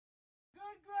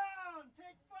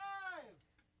Take 5.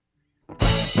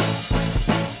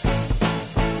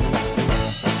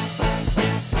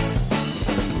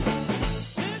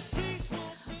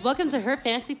 Welcome to Her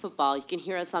Fantasy Football. You can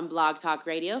hear us on Blog Talk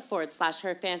Radio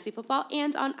 /Her Fantasy Football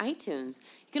and on iTunes.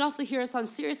 You can also hear us on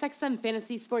SiriusXM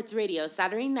Fantasy Sports Radio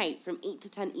Saturday night from 8 to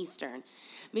 10 Eastern.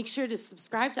 Make sure to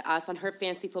subscribe to us on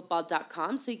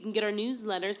herfantasyfootball.com so you can get our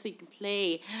newsletter so you can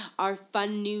play our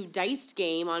fun new diced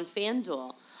game on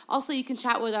FanDuel. Also, you can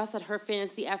chat with us at Her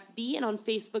Fantasy FB and on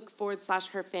Facebook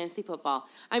 /Her Fantasy Football.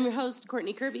 I'm your host,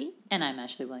 Courtney Kirby. And I'm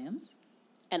Ashley Williams.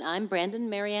 And I'm Brandon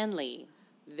Marianne Lee.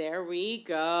 There we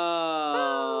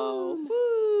go.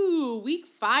 Woo! Week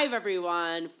 5,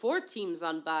 everyone. 4 teams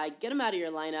on bye. Get them out of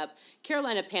your lineup.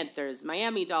 Carolina Panthers,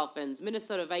 Miami Dolphins,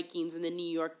 Minnesota Vikings, and the New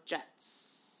York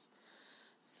Jets.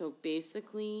 So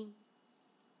basically,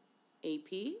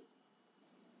 AP?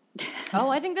 Oh,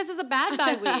 I think this is a bad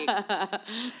bye week.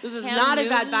 This is not a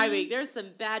bad bye week. There's some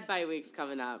bad bye weeks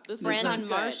coming up. This Brandon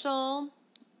Marshall.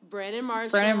 Brandon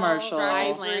Marshall.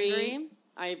 Jarvis Landry.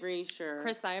 Ivory, sure.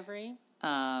 Chris Ivory.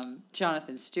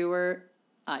 Jonathan Stewart.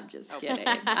 I'm just kidding.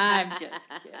 I'm just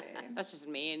kidding. That's just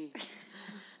mean.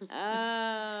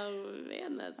 Oh,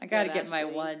 man, I got to get my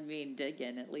one mean dig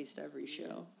in at least every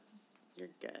show. You're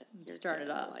good. You're started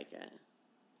good. off. I like it.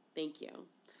 Thank you.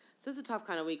 So it's a tough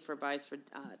kind of week for buys for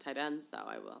tight ends, though,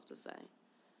 I will have to say.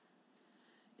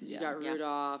 You got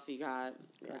Rudolph, you got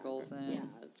Greg Olsen. Yeah,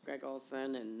 it's Greg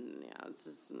Olsen, and it's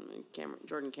just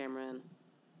Jordan Cameron.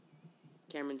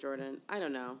 Cameron Jordan. I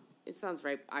don't know. It sounds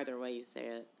right either way you say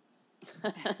it.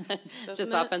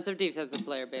 Just offensive, defensive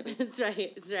player, baby. That's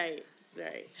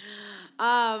right.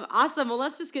 Awesome. Well,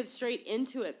 let's just get straight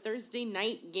into it. Thursday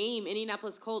night game.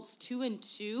 Indianapolis Colts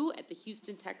 2-2 at the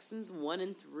Houston Texans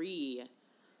 1-3.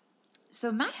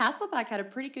 So Matt Hasselbeck had a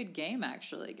pretty good game,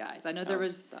 actually, guys. I know there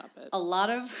was a lot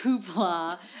of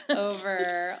hoopla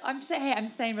over. I'm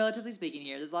saying relatively speaking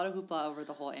here. There's a lot of hoopla over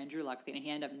the whole Andrew Luck thing, and he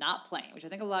ended up not playing, which I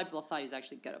think a lot of people thought he was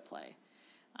actually going to play.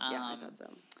 Yeah, I thought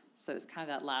so. So it's kind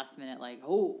of that last minute, like,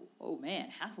 oh man,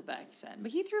 Hasselbeck said.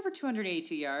 But he threw for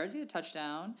 282 yards. He had a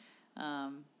touchdown.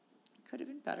 Could have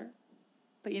been better.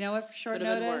 But you know what? For short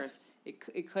notice, it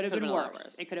could have been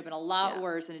worse. It could have been a lot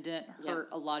worse, and it didn't hurt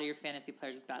a lot of your fantasy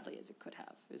players as badly as it could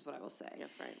have, is what I will say.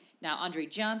 That's right. Now, Andre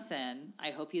Johnson,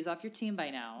 I hope he's off your team by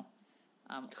now,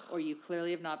 or you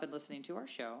clearly have not been listening to our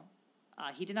show.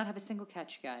 He did not have a single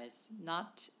catch, guys.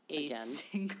 Not a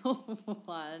single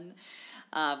one,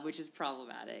 which is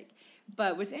problematic.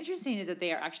 But what's interesting is that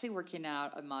they are actually working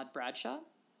out Ahmad Bradshaw,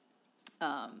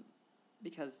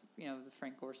 because, the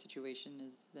Frank Gore situation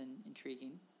has been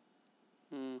intriguing.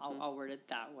 Mm-hmm. I'll word it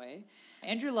that way.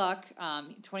 Andrew Luck,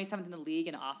 27th in the league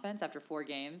in offense after 4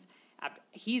 games.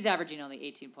 He's averaging only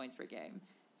 18 points per game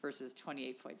versus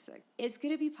 28.6. It's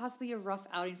going to be possibly a rough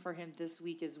outing for him this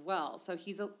week as well. So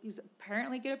he's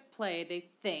apparently going to play, they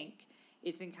think.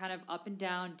 It's been kind of up and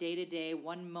down, day to day.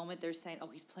 One moment they're saying,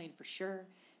 he's playing for sure.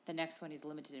 The next one he's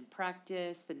limited in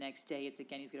practice. The next day it's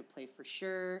again he's going to play for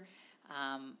sure.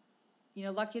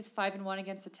 Luck is 5-1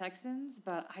 against the Texans,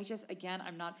 but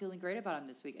I'm not feeling great about him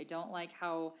this week. I don't like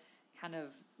how kind of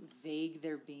vague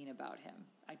they're being about him.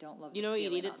 I don't love. You know what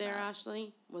you needed there,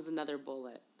 Ashley? Was another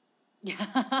bullet. Yeah,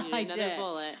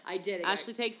 Bullet. I did.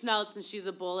 Ashley takes notes, and she's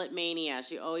a bullet mania.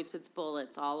 She always puts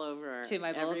bullets all over to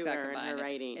my bullets got combined. In her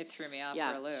writing. It threw me off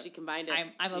for a loop. She combined it.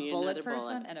 I'm a bullet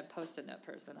person and a post-it note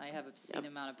person. I have an obscene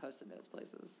amount of post-it notes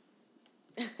places.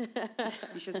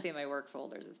 You should see my work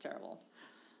folders. It's terrible.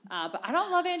 But I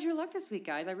don't love Andrew Luck this week,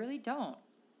 guys. I really don't.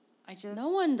 No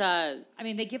one does. I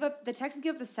mean, the Texans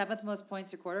give up the 7th most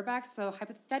points to quarterbacks, so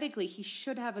hypothetically he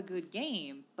should have a good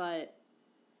game, but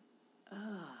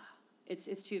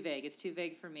it's too vague. It's too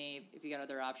vague for me. If you got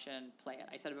another option, play it.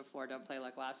 I said it before, don't play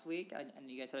like last week, and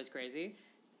you guys thought it was crazy.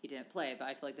 He didn't play, but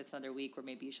I feel like this is another week where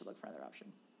maybe you should look for another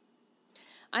option.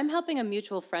 I'm helping a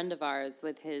mutual friend of ours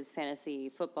with his fantasy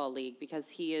football league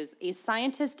because he is a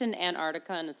scientist in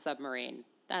Antarctica in a submarine.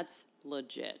 That's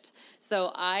legit.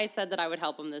 So I said that I would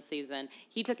help him this season.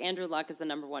 He took Andrew Luck as the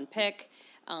number 1 pick.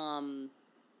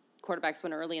 Quarterbacks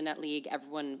went early in that league.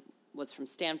 Everyone was from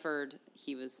Stanford.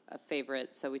 He was a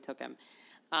favorite, so we took him.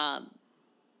 I've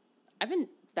been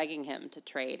begging him to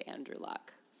trade Andrew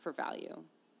Luck for value.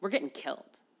 We're getting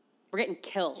killed.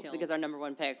 Because our number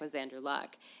 1 pick was Andrew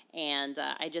Luck. And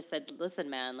I just said, listen,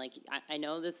 man, I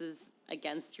know this is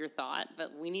against your thought,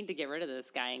 but we need to get rid of this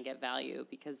guy and get value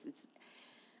because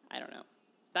I don't know.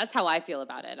 That's how I feel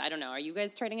about it. I don't know. Are you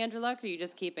guys trading Andrew Luck or are you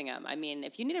just keeping him? I mean,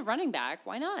 if you need a running back,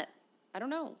 why not? I don't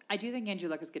know. I do think Andrew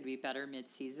Luck is going to be better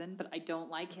mid-season, but I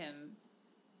don't like him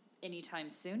anytime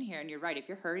soon here. And you're right. If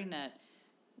you're hurting at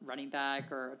running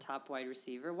back or a top wide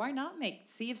receiver, why not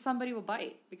see if somebody will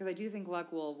bite? Because I do think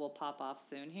Luck will pop off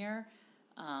soon here.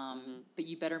 But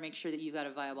you better make sure that you've got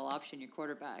a viable option, your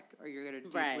quarterback, or you're going to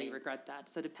deeply regret that.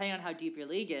 So depending on how deep your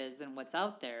league is and what's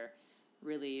out there,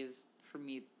 really is, for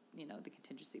me, the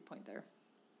contingency point there.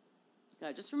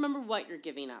 Yeah, just remember what you're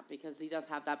giving up, because he does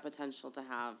have that potential to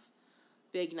have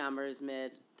big numbers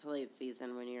mid to late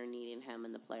season when you're needing him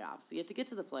in the playoffs. So you have to get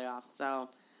to the playoffs. So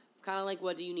it's kind of like,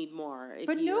 what do you need more?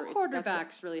 But no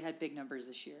quarterbacks really had big numbers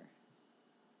this year.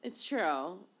 It's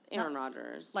true. Aaron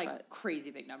Rodgers.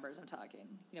 Crazy big numbers, I'm talking.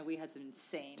 We had some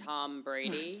insane. Tom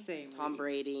Brady. Tom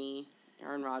Brady,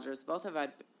 Aaron Rodgers, both have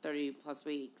had 30-plus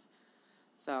weeks.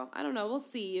 So, I don't know. We'll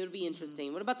see. It'll be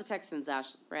interesting. What about the Texans,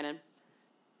 Brandon?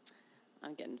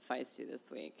 I'm getting feisty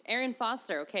this week. Arian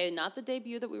Foster, okay, not the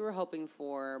debut that we were hoping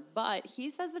for, but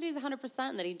he says that he's 100%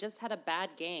 and that he just had a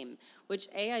bad game, which,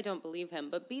 A, I don't believe him,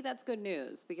 but B, that's good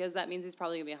news, because that means he's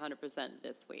probably going to be 100%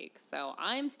 this week. So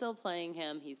I'm still playing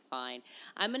him. He's fine.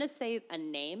 I'm going to say a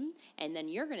name, and then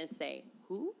you're going to say,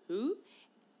 who?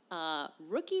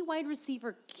 Rookie wide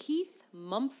receiver Keith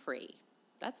Mumphrey.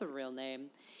 That's a real name.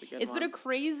 It's been a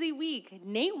crazy week.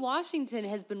 Nate Washington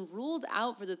has been ruled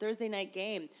out for the Thursday night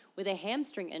game with a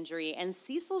hamstring injury, and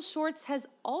Cecil Shorts has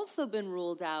also been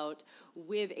ruled out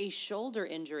with a shoulder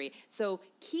injury. So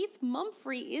Keith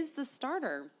Mumphrey is the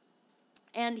starter,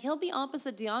 and he'll be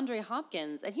opposite DeAndre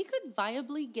Hopkins, and he could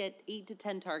viably get 8 to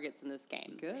 10 targets in this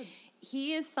game. Good.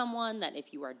 He is someone that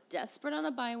if you are desperate on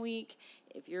a bye week,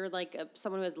 if you're like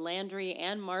someone who has Landry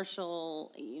and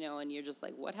Marshall, and you're just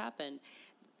like, what happened?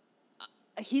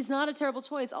 He's not a terrible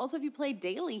choice. Also, if you play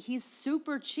daily, he's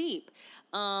super cheap.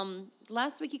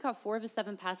 Last week, he caught 4 of his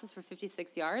 7 passes for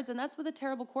 56 yards, and that's with a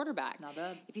terrible quarterback. Not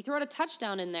bad. If you throw out a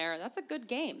touchdown in there, that's a good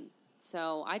game.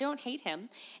 So I don't hate him.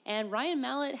 And Ryan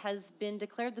Mallett has been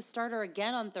declared the starter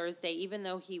again on Thursday, even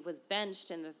though he was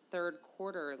benched in the third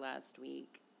quarter last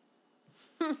week.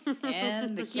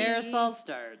 And the carousel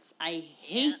starts. I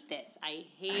hate this. I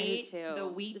hate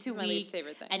the week-to-week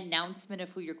announcement of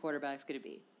who your quarterback's going to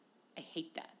be. I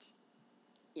hate that.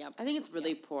 Yeah, I think it's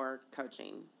really poor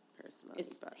coaching, personally.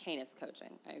 It's heinous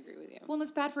coaching. I agree with you. Well, and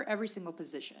it's bad for every single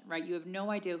position, right? You have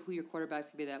no idea who your quarterback's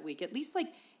going to be that week. At least,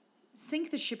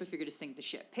 sink the ship if you're going to sink the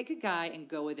ship. Pick a guy and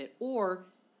go with it. Or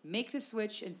make the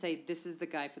switch and say, this is the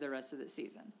guy for the rest of the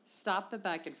season. Stop the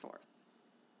back and forth.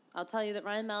 I'll tell you that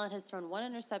Ryan Mallett has thrown 1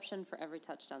 interception for every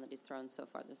touchdown that he's thrown so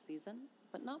far this season,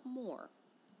 but not more.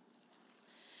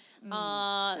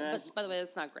 But by the way,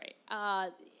 that's not great.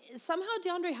 Somehow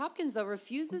DeAndre Hopkins, though,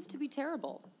 refuses to be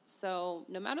terrible. So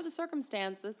no matter the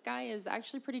circumstance, this guy is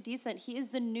actually pretty decent. He is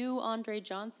the new Andre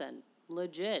Johnson.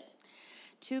 Legit.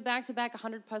 2 back-to-back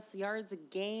 100-plus yards a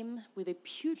game with a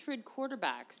putrid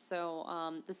quarterback.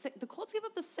 So the Colts give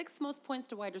up the 6th most points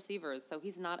to wide receivers, so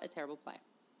he's not a terrible play.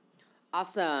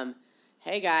 Awesome.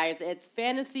 Hey guys, it's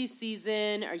fantasy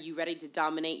season. Are you ready to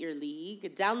dominate your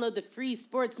league? Download the free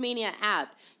Sportsmania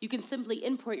app. You can simply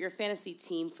import your fantasy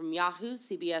team from Yahoo,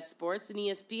 CBS Sports, and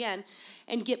ESPN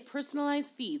and get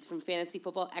personalized feeds from fantasy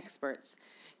football experts.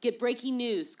 Get breaking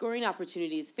news, scoring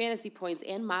opportunities, fantasy points,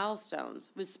 and milestones.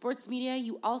 With Sportsmania,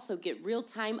 you also get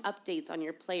real-time updates on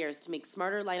your players to make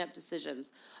smarter lineup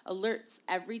decisions. Alerts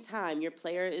every time your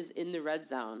player is in the red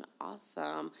zone.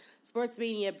 Awesome.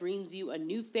 Sportsmania brings you a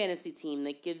new fantasy team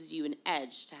that gives you an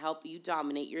edge to help you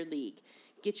dominate your league.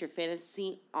 Get your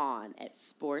fantasy on at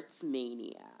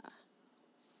Sportsmania.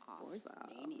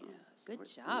 Awesome. Good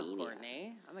job,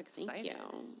 Courtney. I'm excited. Thank you.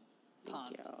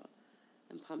 Thank you.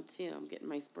 I'm pumped too. I'm getting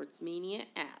my Sportsmania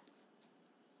app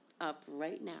up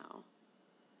right now.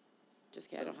 Just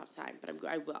kidding, I don't have time, but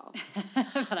I will.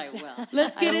 But I will.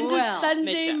 Let's get into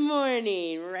Sunday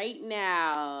morning right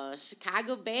now.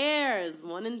 Chicago Bears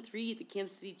 1-3. The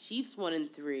Kansas City Chiefs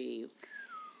 1-3.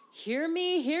 Hear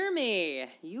me.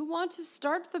 You want to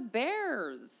start the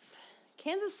Bears.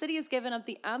 Kansas City has given up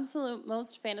the absolute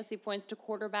most fantasy points to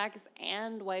quarterbacks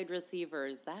and wide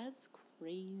receivers. That's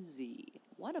crazy.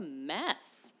 What a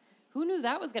mess. Who knew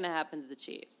that was going to happen to the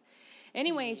Chiefs?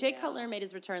 Anyway, Jay Cutler made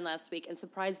his return last week and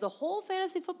surprised the whole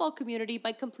fantasy football community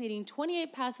by completing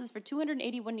 28 passes for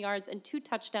 281 yards and 2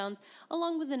 touchdowns,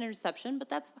 along with an interception. But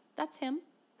that's him.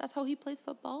 That's how he plays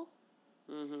football.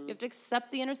 Mm-hmm. You have to accept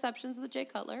the interceptions with Jay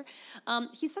Cutler.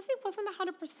 He says he wasn't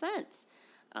 100%.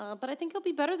 But I think he'll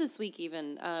be better this week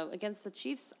even against the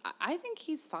Chiefs. I think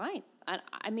he's fine.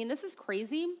 I mean, this is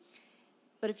crazy.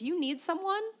 But if you need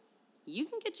someone, you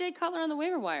can get Jay Cutler on the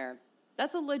waiver wire.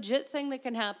 That's a legit thing that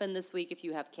can happen this week if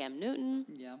you have Cam Newton.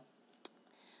 Yeah.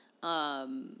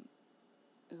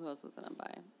 Who else was it on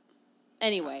by?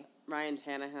 Anyway. Ryan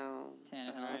Tannehill.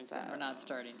 We're not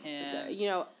starting him.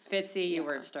 Fitzy, you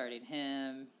weren't starting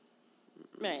him.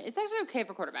 Right. It's actually okay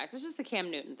for quarterbacks. It's just the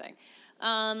Cam Newton thing.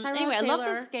 Tyrod Anyway, I love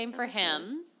Taylor. this game for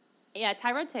him. Yeah,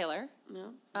 Tyrod Taylor.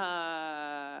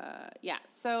 Yeah.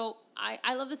 So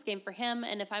I love this game for him,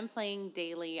 and if I'm playing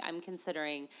daily, I'm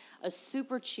considering a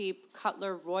super cheap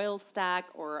Cutler Royal stack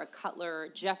or a Cutler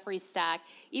Jeffrey stack,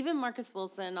 even Marcus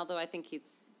Wilson, although I think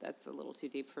that's a little too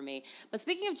deep for me. But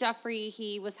speaking of Jeffrey,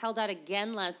 he was held out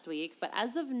again last week, but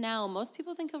as of now, most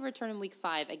people think he'll return in week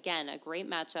 5. Again, a great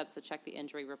matchup, so check the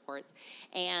injury reports.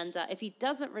 And if he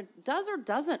doesn't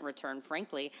return,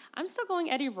 frankly, I'm still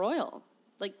going Eddie Royal.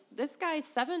 Like, this guy,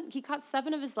 he caught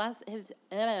 7 of his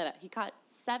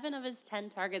 10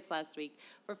 targets last week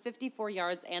for 54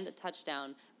 yards and a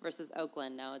touchdown versus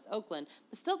Oakland. Now it's Oakland,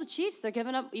 but still the Chiefs, they're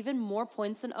giving up even more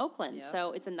points than Oakland. Yep.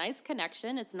 So it's a nice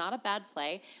connection. It's not a bad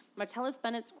play. Martellus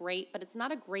Bennett's great, but it's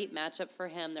not a great matchup for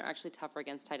him. They're actually tougher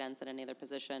against tight ends than any other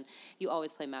position. You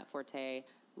always play Matt Forte,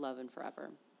 love and forever.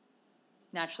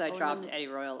 Naturally, I dropped Eddie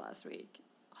Royal last week.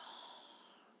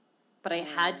 But I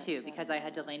had to because I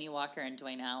had Delaney Walker and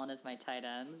Dwayne Allen as my tight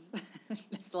ends.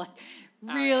 It's like,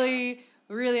 really,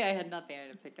 I had nothing I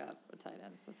had to pick up with tight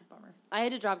ends. That's a bummer. I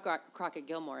had to drop Crockett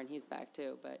Gilmore, and he's back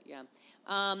too, but yeah.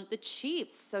 The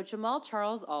Chiefs, so Jamal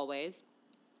Charles always.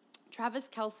 Travis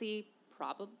Kelce,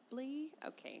 probably.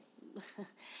 Okay.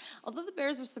 Although the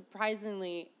Bears are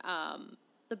surprisingly a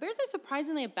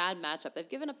bad matchup. They've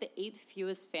given up the 8th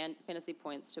fewest fantasy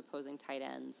points to opposing tight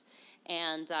ends.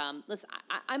 And listen,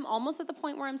 I'm almost at the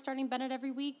point where I'm starting Bennett every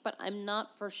week, but I'm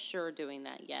not for sure doing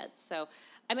that yet. So,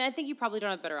 I mean, I think you probably don't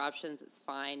have better options. It's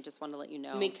fine. Just wanted to let you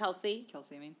know. You mean Kelce?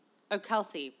 Kelce, I mean. Oh,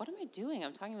 Kelce. What am I doing?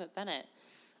 I'm talking about Bennett.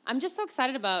 I'm just so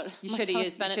excited about You should have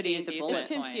used the bullet I'm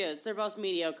point. confused. They're both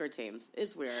mediocre teams.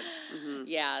 It's weird. Mm-hmm.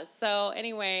 Yeah. So,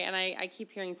 anyway, and I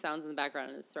keep hearing sounds in the background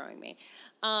and it's throwing me.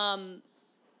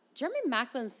 Jeremy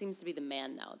Maclin seems to be the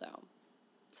man now, though.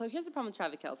 So here's the problem with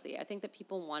Travis Kelce. I think that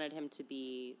people wanted him to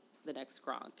be the next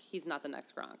Gronk. He's not the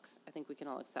next Gronk. I think we can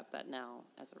all accept that now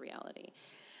as a reality.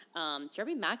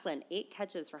 Jeremy Maclin, 8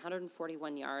 catches for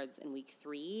 141 yards in week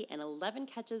 3 and 11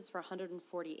 catches for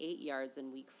 148 yards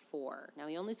in week 4. Now,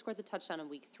 he only scored the touchdown in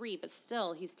week 3, but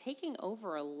still, he's taking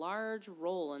over a large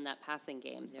role in that passing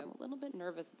game. So I'm a little bit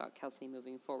nervous about Kelce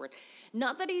moving forward.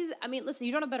 Not that listen,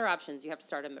 you don't have better options. You have to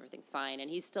start him. Everything's fine. And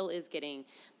he still is getting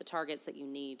the targets that you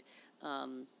need.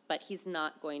 But he's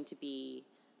not going to be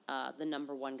the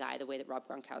number one guy the way that Rob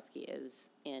Gronkowski is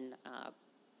in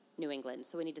New England.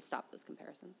 So we need to stop those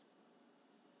comparisons.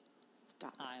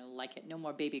 Stop. I like it. No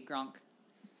more baby Gronk.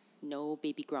 No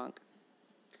baby Gronk.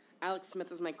 Alex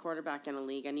Smith is my quarterback in a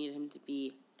league. I need him to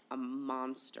be a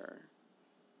monster.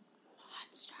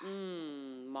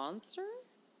 Monster?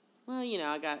 Well,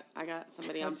 I got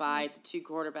somebody on bye. It's a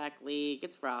 2-quarterback league.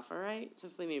 It's rough, all right?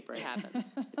 Just leave me a break. It happens.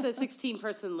 It's a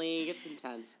 16-person league. It's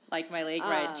intense. Like my league,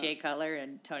 where Jay Cutler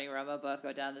and Tony Romo both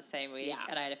go down the same week,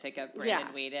 and I had to pick up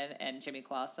Brandon Weeden and Jimmy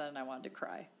Clausen, and I wanted to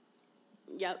cry.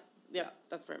 Yep.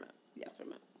 That's where I'm at. That's where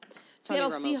I'm at. Tony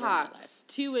Seattle Romo Seahawks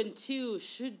 2-2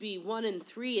 should be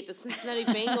 1-3 at the Cincinnati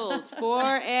Bengals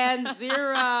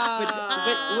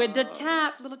 4-0 with the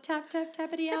little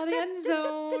tappity out of the end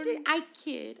zone. I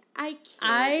kid. I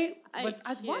was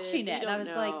watching it and I was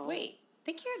like, wait,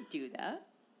 they can't do that.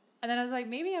 And then I was like,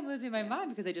 maybe I'm losing my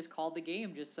mind because they just called the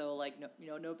game just so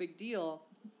no big deal.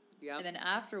 Yeah. And then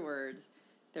afterwards,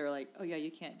 they were like, oh yeah,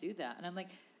 you can't do that. And I'm like,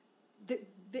 the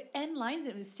end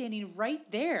linesman was standing right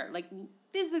there, like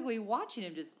physically watching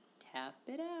him just tap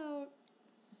it out.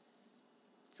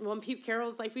 So when Pete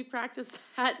Carroll's like, we practiced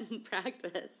that in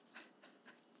practice.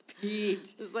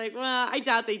 Pete. It's like, well, I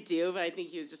doubt they do, but I think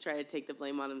he was just trying to take the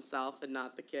blame on himself and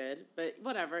not the kid. But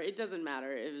whatever, it doesn't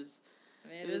matter. It was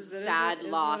a sad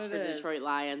loss for Detroit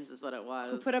Lions is what it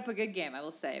was. Who put up a good game, I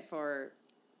will say, for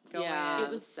going in. It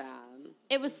was sad.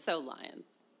 It was so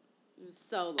Lions. It was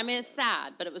so Lions. I mean, it's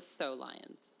sad, but it was so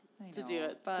Lions. To do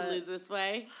it, to lose this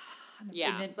way.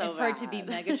 Yeah. And so for it to be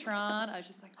bad. Megatron, I was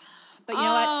just like, But you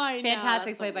know what? I know,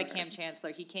 Fantastic that's play by the Cam worst.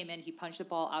 Chancellor. He came in, he punched the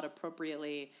ball out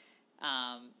appropriately.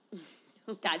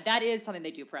 That is something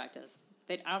they do practice.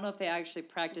 I don't know if they actually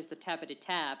practice the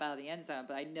tap-a-tap out of the end zone,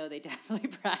 but I know they definitely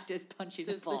practice punching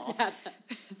the ball.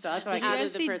 So that's what How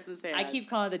did the person say I that? keep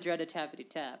calling it the dreaded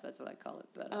tappity-tap. That's what I call it.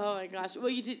 But, Oh my gosh! Well,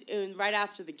 you did right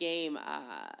after the game.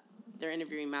 They're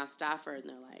interviewing Matt Stafford, and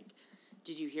they're like,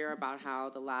 "Did you hear about how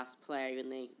the last play when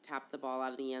they tapped the ball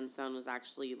out of the end zone was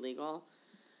actually illegal?"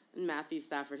 And Matthew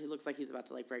Stafford, he looks like he's about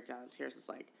to break down in tears. Is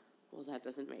like, Well, that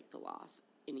doesn't make the loss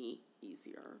any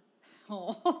easier.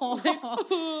 Oh,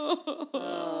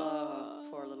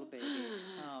 poor little baby.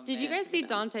 Oh, Did you man. guys see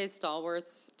Dante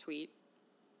Stallworth's tweet?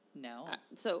 No.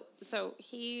 So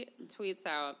he tweets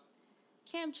out,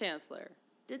 Cam Chancellor,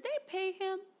 did they pay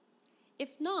him?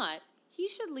 If not, he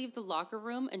should leave the locker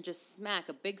room and just smack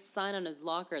a big sign on his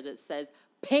locker that says,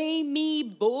 "Pay me,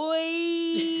 boy,"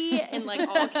 in like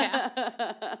all caps.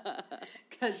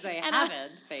 Because they And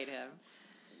haven't paid him.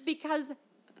 Because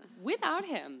without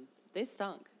him, they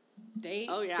stunk.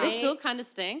 Oh, yeah. They still kind of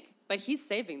stink, but he's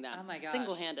saving them. Oh, my gosh.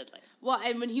 Single-handedly. Well,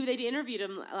 and when they interviewed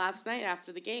him last night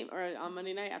after the game, or on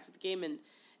Monday night after the game,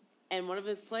 and one of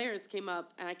his players came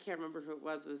up, and I can't remember who it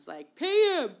was like,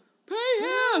 "Pay him!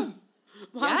 Pay him!"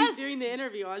 While he's doing the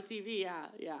interview on TV,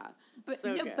 yeah. But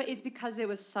So no, good. but it's because it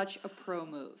was such a pro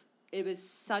move. It was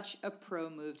such a pro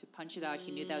move to punch it out.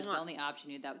 He knew that was the only option.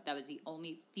 He knew that was the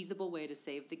only feasible way to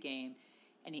save the game,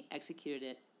 and he executed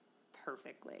it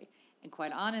perfectly. And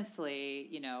quite honestly,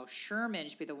 Sherman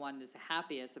should be the one that's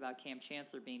happiest about Cam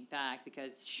Chancellor being back,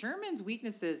 because Sherman's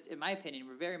weaknesses, in my opinion,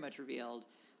 were very much revealed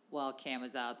while Cam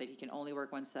was out, that he can only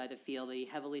work one side of the field, that he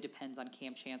heavily depends on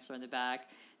Cam Chancellor in the back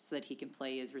so that he can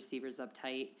play his receivers up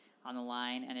tight on the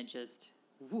line, and it just,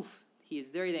 woof. He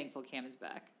is very thankful Cam is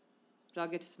back. But I'll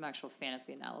get to some actual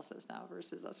fantasy analysis now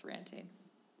versus us ranting.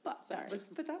 But that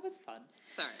was fun.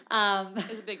 Sorry. It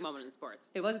was a big moment in sports.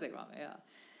 It was a big moment, yeah.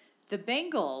 The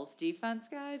Bengals defense,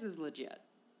 guys, is legit.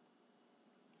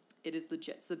 It is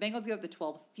legit. So the Bengals give up the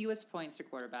 12th fewest points to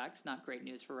quarterbacks. Not great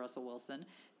news for Russell Wilson.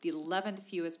 The 11th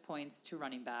fewest points to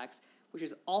running backs, which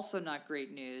is also not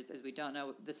great news, as we don't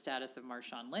know the status of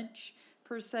Marshawn Lynch,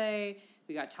 per se.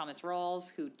 We got Thomas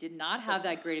Rawls, who did not have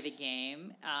that great of a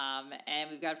game. And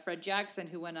we've got Fred Jackson,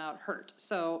 who went out hurt.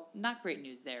 So not great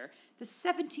news there. The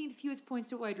 17th fewest points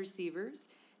to wide receivers.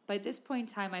 By this point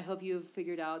in time, I hope you have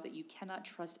figured out that you cannot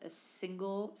trust a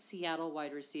single Seattle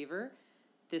wide receiver.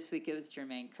 This week it was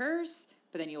Jermaine Kearse,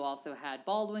 but then you also had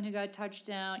Baldwin, who got a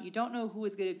touchdown. You don't know who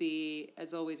is going to be.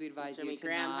 As always, we advise Jimmy you to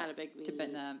Graham not had a big week. to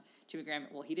bet them. Jimmy Graham,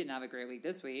 well, he didn't have a great week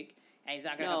this week, and he's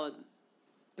not going to No, have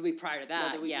the week prior to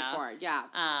that. the week before, yeah.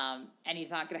 And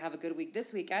he's not going to have a good week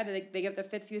this week either. They give the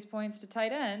 5th fewest points to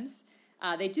tight ends.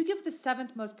 They do give the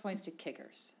 7th most points to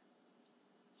kickers.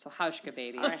 So Hauschka,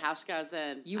 baby. All right, Hauschka's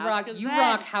in. You Hauschka's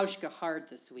rock Hauschka hard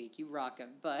this week. You rock him,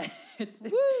 but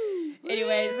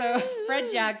anyway. So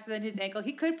Fred Jackson, his ankle,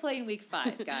 he could play in week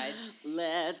 5, guys.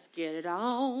 Let's get it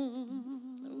on.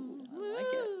 Ooh, I like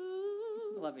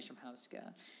it. Love me some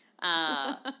Hauschka.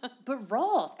 But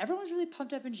Rawls, everyone's really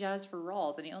pumped up and jazzed for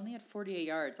Rawls, and he only had 48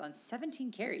 yards on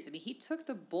 17 carries. I mean, he took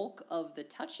the bulk of the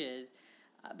touches.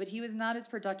 But he was not as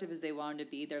productive as they wanted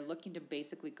to be. They're looking to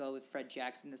basically go with Fred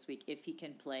Jackson this week if he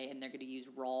can play, and they're going to use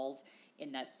Rawls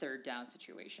in that third down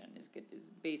situation. Is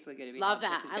basically going to be Love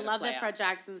that. I love that Fred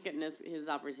Jackson's getting his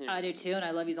opportunity. I do too, and I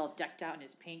love he's all decked out in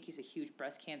his pink. He's a huge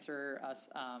breast cancer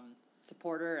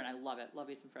supporter, and I love it. Love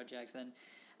me some Fred Jackson.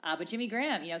 But Jimmy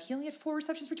Graham, he only had 4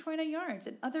 receptions for 29 yards.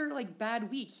 Another bad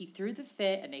week. He threw the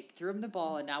fit, and they threw him the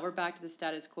ball, and now we're back to the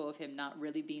status quo of him not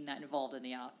really being that involved in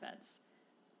the offense.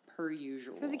 Per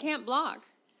usual. Because he can't block.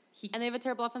 And they have a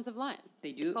terrible offensive line.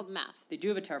 They do. It's called math. They do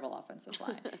have a terrible offensive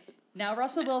line. Now,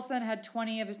 Russell Wilson had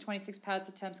 20 of his 26 pass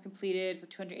attempts completed for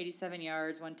 287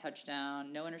 yards, 1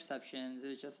 touchdown, no interceptions. It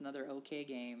was just another okay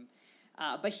game.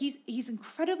 But he's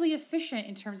incredibly efficient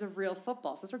in terms of real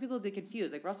football. So that's where people get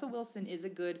confused. Russell Wilson is a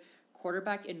good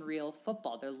quarterback in real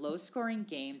football. They're low-scoring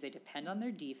games. They depend on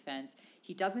their defense.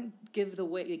 He doesn't give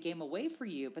the game away for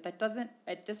you, but that doesn't,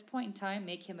 at this point in time,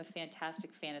 make him a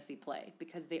fantastic fantasy play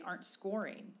because they aren't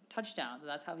scoring touchdowns, and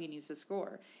that's how he needs to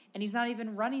score. And he's not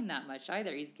even running that much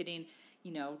either. He's getting,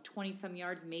 20-some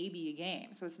yards maybe a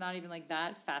game. So it's not even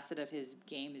that facet of his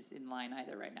game is in line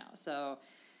either right now. So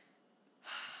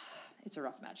it's a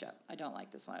rough matchup. I don't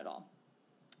like this one at all.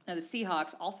 Now, the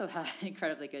Seahawks also have an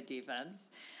incredibly good defense.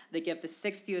 They give the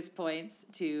 6th fewest points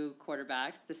to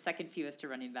quarterbacks, the 2nd fewest to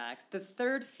running backs, the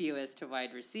 3rd fewest to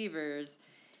wide receivers,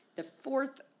 the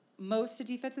 4th most to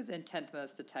defenses, and 10th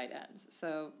most to tight ends.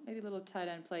 So maybe a little tight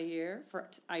end play here. For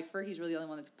Eifert, he's really the only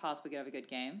one that's possibly going to have a good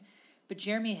game. But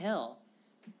Jeremy Hill,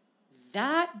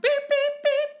 that beep, beep,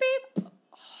 beep, beep.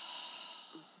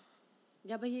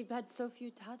 Yeah, but he had so few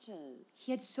touches.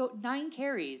 He had 9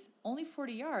 carries, only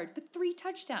 40 yards, but 3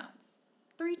 touchdowns.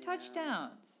 3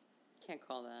 touchdowns. Can't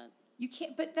call that. You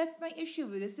can't, but that's my issue.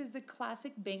 This is the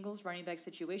classic Bengals running back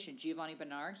situation. Giovanni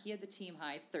Bernard, he had the team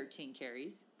high 13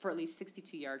 carries for at least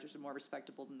 62 yards, which is more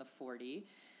respectable than the 40.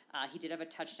 He did have a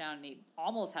touchdown, and he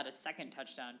almost had a second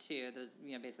touchdown, too. Those,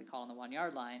 basically called on the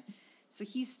 1-yard line. So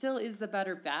he still is the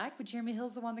better back, but Jeremy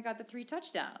Hill's the one that got the 3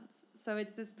 touchdowns. So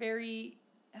it's this very...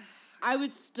 I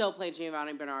would still play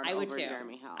Giovanni Bernard I would over too.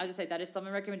 Jeremy Hill. I was going to say, that is still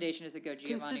my recommendation, is to go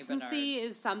Giovanni Consistency Bernard.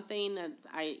 is something that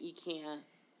you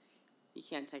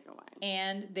can't take away.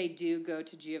 And they do go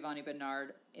to Giovanni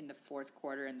Bernard in the fourth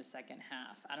quarter in the second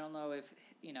half. I don't know if,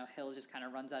 Hill just kind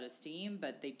of runs out of steam,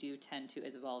 but they do tend to,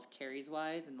 as well as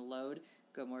carries-wise and the load,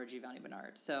 go more to Giovanni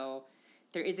Bernard. So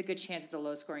there is a good chance it's a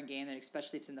low-scoring game, and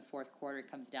especially if it's in the fourth quarter, it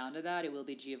comes down to that. It will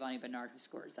be Giovanni Bernard who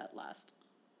scores that last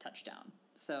touchdown.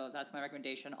 So that's my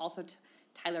recommendation. Also,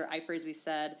 Tyler Eifert, as we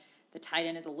said, the tight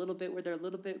end is a little bit where they're a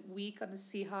little bit weak on the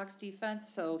Seahawks defense,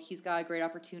 so he's got a great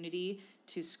opportunity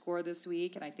to score this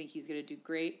week, and I think he's going to do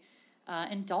great.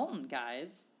 And Dalton,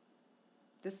 guys,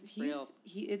 it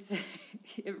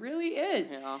really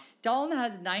is. Yeah. Dalton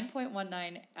has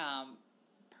 9.19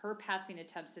 per passing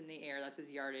attempts in the air. That's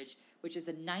his yardage, which is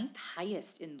the 9th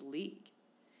highest in the league.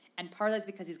 And part of that's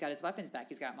because he's got his weapons back.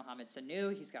 He's got Mohamed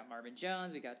Sanu, he's got Marvin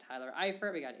Jones, we got Tyler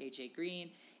Eifert, we got A.J.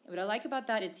 Green. And what I like about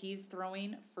that is he's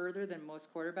throwing further than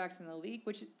most quarterbacks in the league,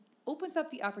 which opens up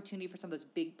the opportunity for some of those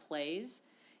big plays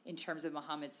in terms of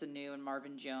Mohamed Sanu and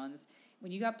Marvin Jones.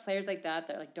 When you got players like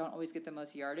that don't always get the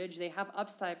most yardage, they have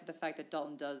upside for the fact that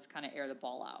Dalton does kind of air the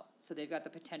ball out. So they've got the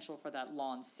potential for that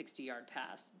long 60-yard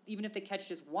pass. Even if they catch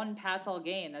just one pass all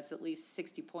game, that's at least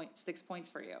 6 points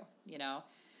for you,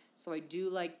 So I do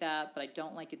like that, but I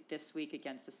don't like it this week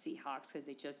against the Seahawks because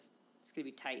it's going to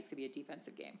be tight. It's going to be a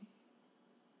defensive game.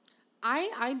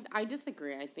 I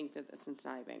disagree. I think that the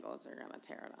Cincinnati Bengals are going to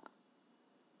tear it up.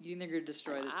 You think they're going to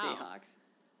destroy the Seahawks?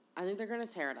 I think they're going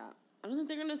to tear it up. I don't think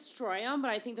they're going to destroy them, but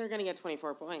I think they're going to get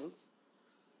 24 points.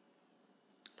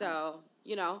 So,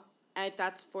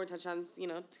 that's 4 touchdowns,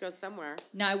 to go somewhere.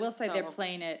 Now, I will say they're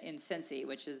playing it in Cincy,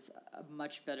 which is a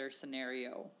much better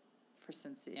scenario for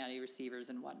Cincinnati receivers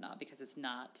and whatnot because it's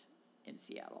not in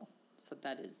Seattle. So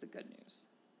that is the good news.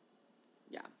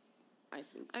 Yeah, I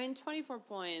think. 24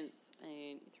 points,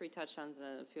 3 touchdowns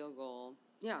and a field goal.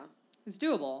 Yeah. It's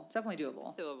doable. It's definitely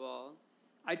doable. It's doable.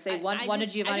 I'd say one to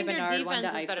Giovanni Bernard, one to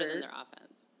Eifert. Their defense is better than their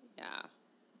offense. Yeah.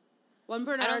 One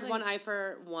Bernard, one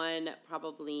Eifert, one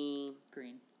probably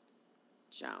Green.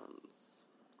 Jones.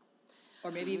 Or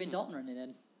maybe even Dalton running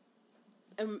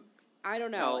in. I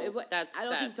don't know. I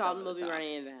don't think Dalton will be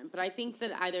running into them. But I think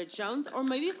that either Jones or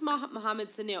maybe it's Mohamed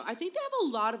Sanu. I think they have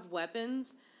a lot of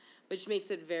weapons, which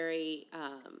makes it very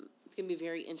it's going to be a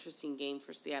very interesting game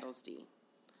for Seattle's D.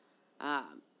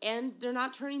 And they're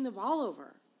not turning the ball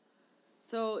over.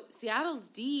 So Seattle's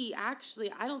D,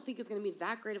 actually, I don't think is going to be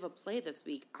that great of a play this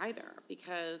week either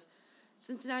because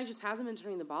Cincinnati just hasn't been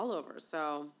turning the ball over.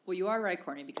 So well, you are right,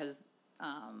 Courtney, because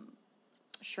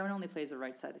Sherman only plays the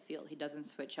right side of the field. He doesn't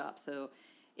switch up. So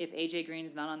if A.J.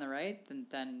 Green's not on the right,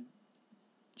 then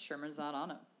Sherman's not on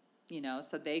him.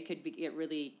 So they could get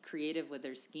really creative with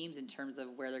their schemes in terms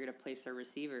of where they're going to place their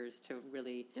receivers to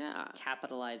really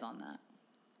capitalize on that.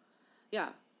 Yeah.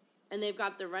 And they've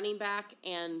got the running back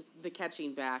and the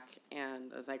catching back,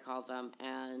 and as I call them,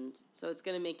 and so it's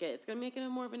gonna make it a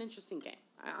more of an interesting game.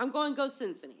 I'm going go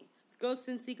Cincinnati. Go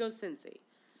Cincy, go Cincy.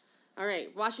 All right,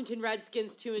 Washington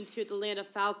Redskins 2-2 at the Atlanta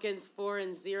Falcons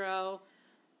 4-0.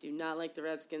 Do not like the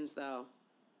Redskins though.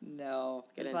 No,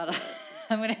 let's get into it.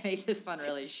 I'm gonna make this one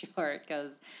really short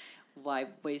because why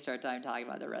waste our time talking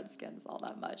about the Redskins all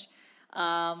that much.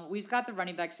 We've got the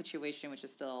running back situation, which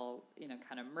is still,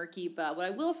 kind of murky. But what I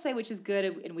will say, which is good,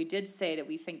 and we did say that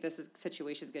we think this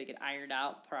situation is going to get ironed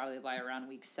out probably by around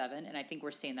week 7. And I think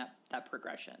we're seeing that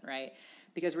progression, right?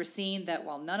 Because we're seeing that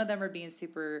while none of them are being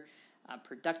super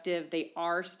productive, they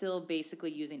are still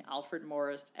basically using Alfred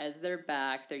Morris as their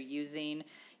back. They're using,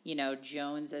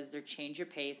 Jones as their change of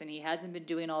pace. And he hasn't been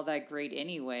doing all that great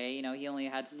anyway. He only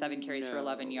had 7 carries for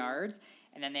 11 yards.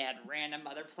 And then they had random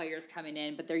other players coming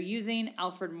in. But they're using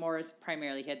Alfred Morris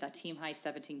primarily. He had that team-high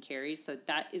 17 carries, so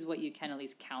that is what you can at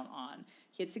least count on.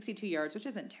 He had 62 yards, which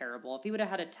isn't terrible. If he would have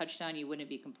had a touchdown, you wouldn't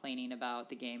be complaining about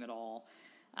the game at all.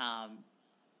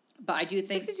 But I do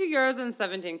think... 62 yards and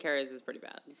 17 carries is pretty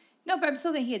bad. No, but I'm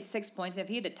still thinking he had 6 points. And if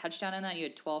he had a touchdown on that and you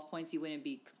had 12 points, you wouldn't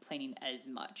be complaining as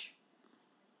much.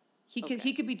 He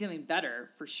could be doing better,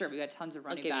 for sure. We got tons of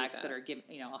running backs that are giving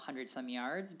 100-some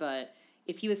yards, but...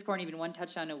 If he was scoring even 1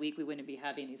 touchdown a week, we wouldn't be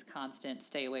having these constant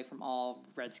stay away from all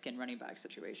Redskin running back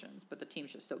situations. But the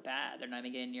team's just so bad, they're not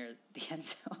even getting near the end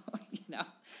zone,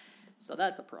 So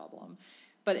that's a problem.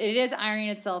 But it is ironing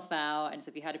itself out. And so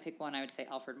if you had to pick one, I would say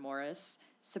Alfred Morris.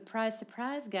 Surprise,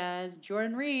 surprise, guys.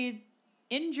 Jordan Reed,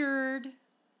 injured.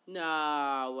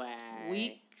 No way.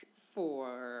 Week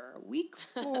 4.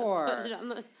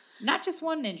 Not just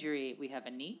one injury. We have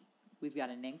a knee, we've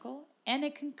got an ankle, and a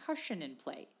concussion in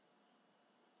play.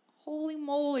 holy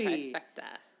moly.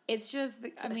 Trifecta. It's just,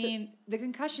 I mean, the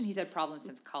concussion he's had problems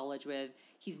since college with.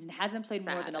 He hasn't played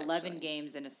more than 11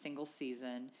 games in a single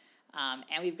season.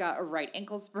 And we've got a right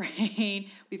ankle sprain.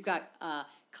 We've got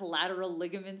collateral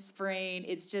ligament sprain.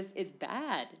 It's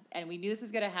bad. And we knew this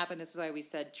was going to happen. This is why we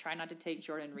said try not to take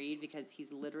Jordan Reed because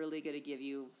he's literally going to give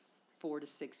you 4 to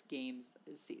 6 games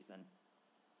this season.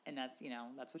 And that's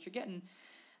what you're getting.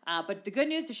 But the good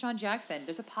news, Deshaun Jackson,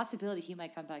 there's a possibility he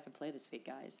might come back and play this week,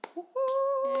 guys.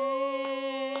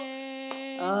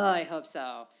 Oh, I hope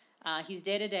so. He's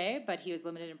day-to-day, but he was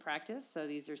limited in practice, so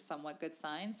these are somewhat good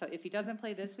signs. So if he doesn't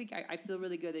play this week, I feel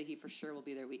really good that he for sure will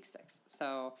be there week 6.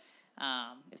 So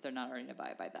if they're not already to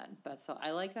buy by then. But so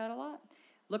I like that a lot.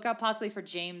 Look out possibly for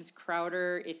James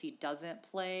Crowder if he doesn't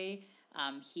play.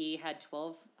 He had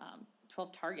 12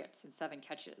 targets and 7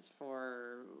 catches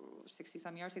for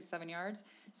 67 yards.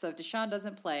 So if Deshaun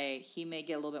doesn't play, he may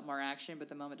get a little bit more action, but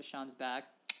the moment Deshaun's back,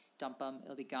 dump him,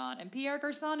 it'll be gone. And Pierre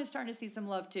Garçon is starting to see some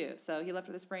love too. So he left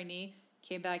with a sprained knee,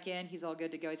 came back in, he's all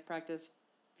good to go, he's practiced,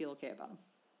 feel okay about him.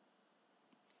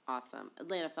 Awesome.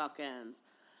 Atlanta Falcons.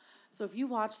 So if you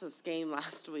watched this game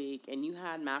last week and you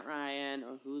had Matt Ryan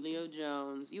or Julio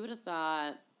Jones, you would have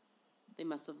thought they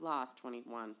must have lost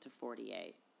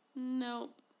 21-48.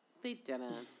 Nope, they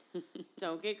didn't.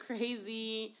 Don't get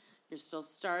crazy. You're still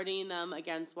starting them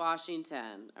against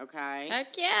Washington, okay?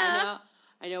 Heck yeah.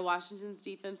 I know Washington's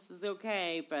defense is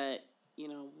okay, but,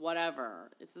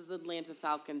 whatever. This is Atlanta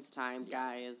Falcons time,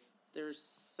 guys. They're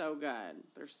so good.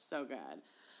 They're so good.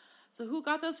 So who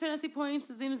got those fantasy points?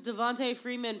 His name is Devontae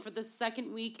Freeman for the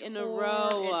second week in a row.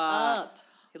 It up.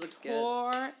 He looks good.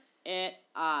 Tore it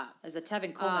up. As a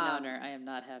Tevin Coleman owner, I am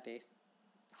not happy.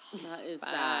 That is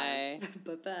sad.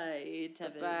 Bye-bye,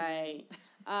 Tevin. Bye.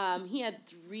 He had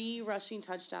 3 rushing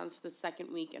touchdowns for the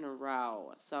second week in a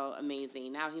row. So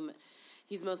amazing. Now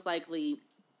he's most likely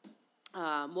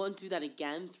won't do that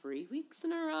again 3 weeks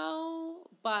in a row.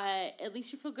 But at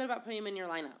least you feel good about putting him in your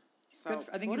lineup. So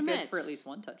I think he's good for at least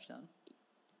 1 touchdown.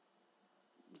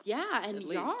 Yeah, and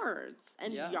yards.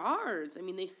 Yards. I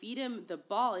mean, they feed him the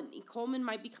ball. And Coleman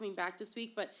might be coming back this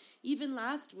week. But even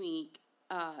last week,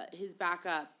 his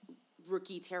backup,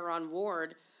 rookie Teron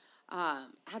Ward,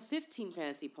 had 15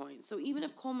 fantasy points. So even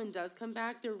if Coleman does come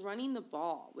back, they're running the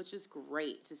ball, which is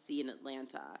great to see in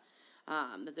Atlanta.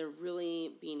 That they're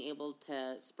really being able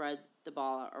to spread the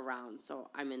ball around. So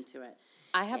I'm into it.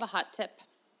 I have a hot tip.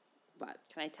 But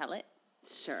can I tell it?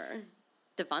 Sure.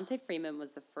 Devontae Freeman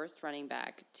was the first running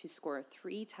back to score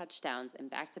 3 touchdowns in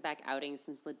back-to-back outings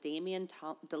since LaDainian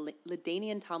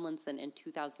Tomlinson in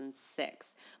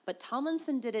 2006. But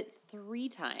Tomlinson did it 3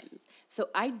 times. So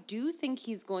I do think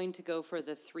he's going to go for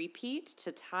the 3-peat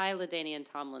to tie LaDainian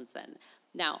Tomlinson.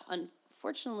 Now,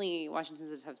 unfortunately,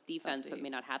 Washington's a tough defense, so it may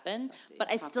not happen.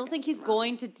 But I still think he's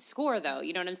going to score, though.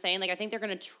 You know what I'm saying? Like, I think they're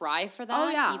going to try for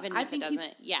that, even if it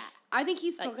doesn't. I think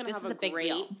he's still going to have a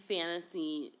great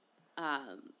fantasy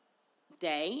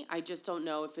day. I just don't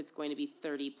know if it's going to be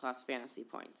 30-plus fantasy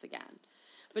points again.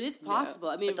 But it's possible.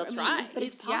 I mean, they'll try. But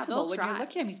it's possible. When you look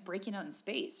at him, he's breaking out in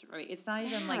space, right? It's not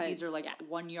even like these are like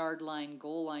 1-yard line,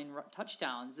 goal line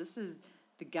touchdowns. This is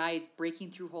the guys breaking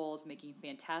through holes, making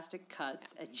fantastic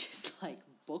cuts, and just like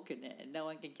booking it, and no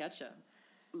one can catch him.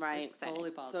 Right. It's totally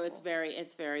possible. So it's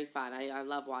very fun. I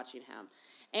love watching him.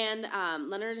 And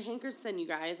Leonard Hankerson, you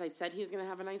guys, I said he was going to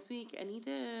have a nice week, and he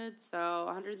did. So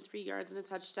 103 yards and a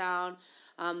touchdown.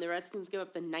 The Redskins give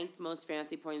up the 9th most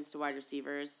fantasy points to wide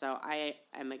receivers. So I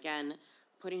am, again,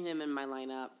 putting him in my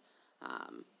lineup.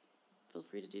 Feel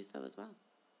free to do so as well.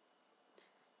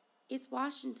 It's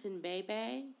Washington,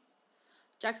 baby.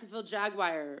 Jacksonville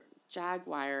Jaguars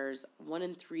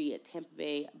 1-3 at Tampa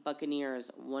Bay Buccaneers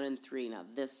 1-3. Now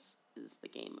this is the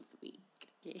game of the week.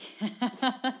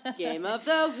 Game of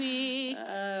the week.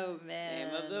 Oh man.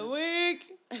 Game of the week.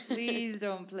 Please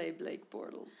don't play Blake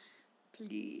Bortles.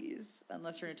 Please,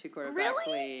 unless you're in a 2-quarterback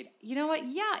lead. You know what?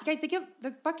 Yeah, guys,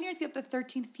 the Buccaneers give up the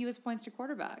 13th fewest points to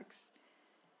quarterbacks.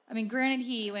 I mean, granted,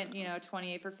 he went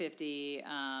 28 for 50,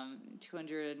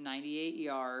 298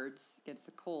 yards against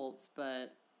the Colts,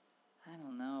 but I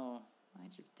don't know. I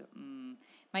just don't.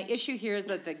 My issue here is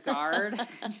that the guard,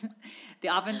 the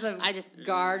offensive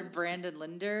guard, Brandon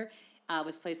Linder,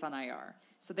 was placed on IR.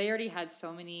 So they already had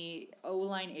so many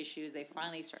O-line issues. They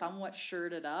finally somewhat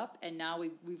shored it up, and now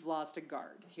we've lost a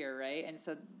guard here, right? And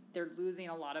so they're losing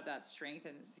a lot of that strength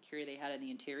and security they had in the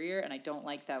interior, and I don't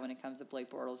like that when it comes to Blake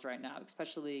Bortles right now,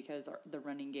 especially because the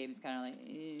running game is kind of like,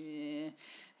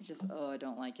 I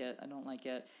don't like it. I don't like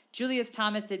it. Julius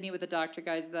Thomas did meet with the doctor,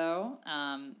 guys, though.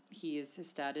 His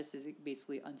status is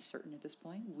basically uncertain at this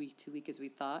point, week to week as we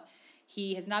thought.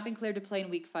 He has not been cleared to play in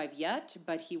Week 5 yet,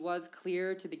 but he was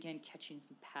cleared to begin catching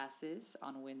some passes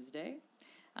on Wednesday.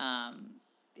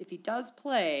 If he does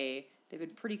play, they've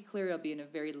been pretty clear he'll be in a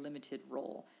very limited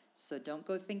role. So don't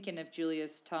go thinking if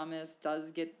Julius Thomas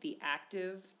does get the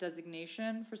active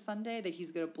designation for Sunday that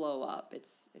he's going to blow up.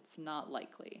 It's not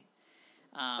likely.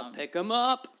 Pick him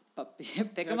up. But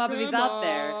pick him up if he's out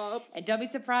there. And don't be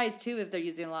surprised, too, if they're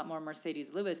using a lot more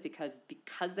Mercedes Lewis because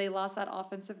they lost that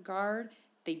offensive guard,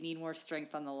 they need more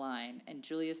strength on the line. And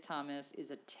Julius Thomas is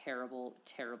a terrible,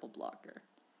 terrible blocker.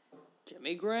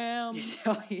 Jimmy Graham.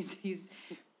 So he's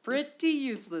pretty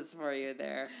useless for you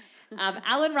there.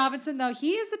 Allen Robinson, though,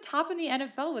 he is the top in the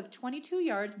NFL with 22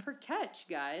 yards per catch,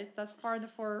 guys, thus far in the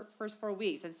first 4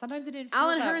 weeks. And sometimes it didn't feel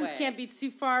Allen that Hurns way. can't be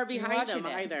too far behind him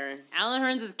either. Allen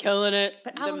Hurns is killing it.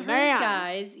 But The Allen man. Hurns,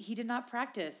 guys, he did not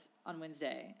practice on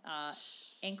Wednesday.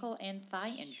 Ankle and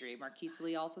thigh injury. Marquise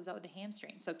Lee also was out with a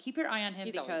hamstring. So keep your eye on him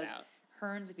He's always because out.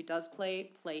 Hurns, if he does play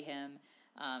him.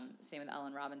 Same with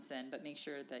Allen Robinson, but make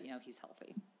sure that he's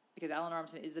healthy. Because Allen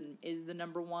Robinson is the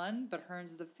number one, but Hurns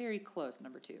is a very close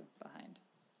number 2 behind.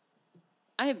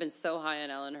 I have been so high on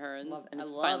Allen Hurns, and I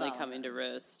it's love finally Allen coming to Hurns.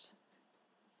 roost.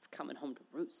 It's coming home to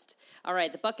roost. All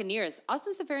right, the Buccaneers.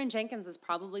 Austin Seferian-Jenkins is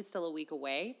probably still a week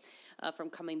away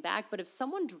from coming back, but if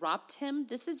someone dropped him,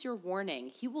 this is your warning.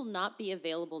 He will not be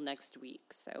available next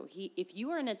week. So if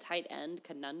you are in a tight end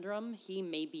conundrum, he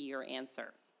may be your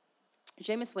answer.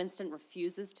 Jameis Winston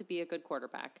refuses to be a good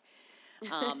quarterback,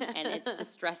 and it's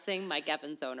distressing Mike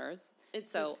Evans owners.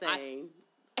 It's so his thing.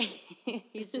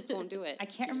 he just won't do it. I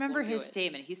can't remember his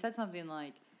statement. He said something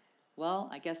like, well,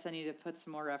 I guess I need to put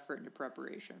some more effort into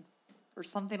preparation. Or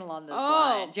something along those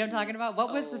lines. Do you know what I'm talking about?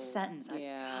 What was the sentence?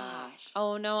 Yeah.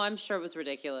 Oh, no, I'm sure it was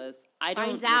ridiculous. I don't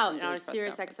Find listen out to in our his press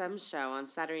Sirius conference. XM show on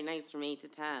Saturday nights from 8 to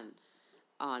 10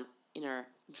 in our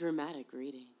dramatic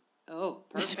reading. Oh,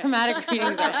 perfect. Dramatic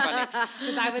readings are funny.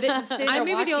 Because I was sitting I there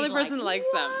may be the only watching, person that like,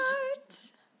 likes them.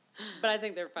 But I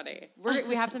think they're funny.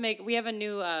 We have a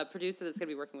new producer that's going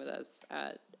to be working with us.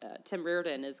 Tim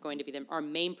Reardon is going to be our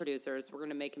main producers. We're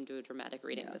going to make him do a dramatic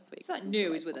reading this week. It's not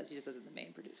new. He's with us. He just isn't the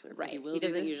main producer. but Right. He, will He be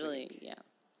doesn't this usually, week. yeah.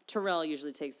 Terrell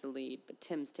usually takes the lead, but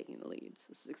Tim's taking the lead. So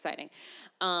this is exciting.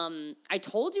 I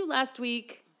told you last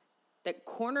week that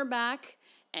cornerback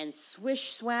and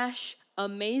swish swash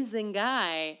amazing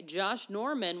guy Josh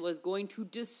Norman was going to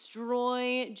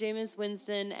destroy Jameis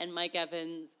Winston and Mike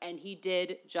Evans, and he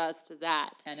did just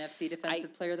that. NFC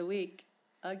Defensive Player of the Week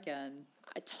again.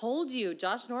 I told you,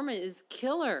 Josh Norman is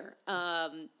killer.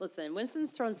 Listen,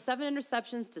 Winston's thrown 7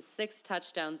 interceptions to 6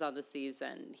 touchdowns on the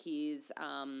season. He's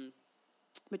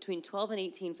between 12 and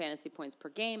 18 fantasy points per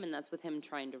game, and that's with him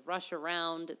trying to rush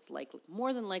around. It's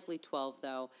more than likely 12,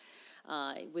 though,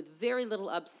 with very little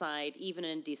upside, even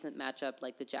in a decent matchup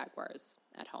like the Jaguars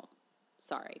at home.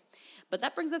 Sorry. But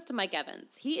that brings us to Mike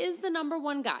Evans. He is the number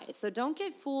 1 guy, so don't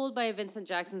get fooled by Vincent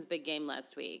Jackson's big game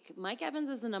last week. Mike Evans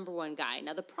is the number 1 guy.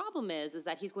 Now, the problem is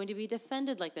that he's going to be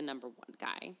defended like the number 1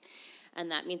 guy, and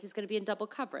that means he's going to be in double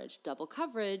coverage. Double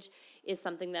coverage is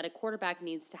something that a quarterback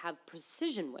needs to have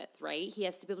precision with, right? He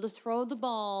has to be able to throw the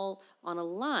ball on a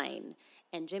line,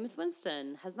 and Jameis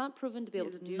Winston has not proven to be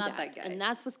able to do not that guy. And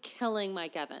that's what's killing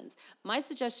Mike Evans. My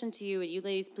suggestion to you, and you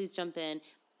ladies, please jump in,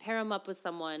 pair him up with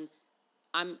someone.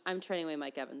 I'm trading away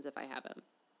Mike Evans if I have him.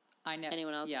 I know.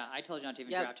 Anyone else? Yeah, I told you not to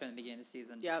even Yep. draft him at the beginning of the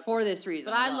season. Yep. For this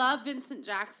reason. But I alone. love Vincent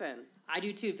Jackson. I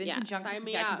do too. Vincent Yeah, sign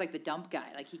me Jackson's up. like the dump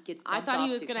guy. Like he gets. I dumped thought he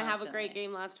off was to going to have a constantly. great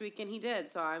game last week, and he did.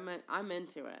 So I'm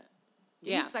into it.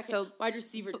 Give me Yeah, a second. so- Wide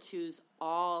receiver 2s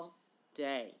all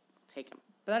day. Take him.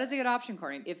 But that is a good option,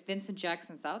 Courtney. If Vincent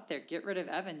Jackson's out there, get rid of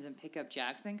Evans and pick up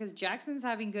Jackson because Jackson's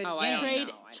having good Oh, I don't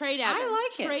games. know. Trade Evans. I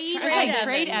like it. Trade I'm saying Evans.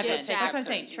 trade Get Evans. That's what I'm Jackson.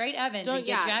 saying. Trade Evans and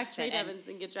get Jackson. Trade Evans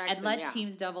and get Jackson. And let yeah.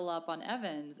 teams double up on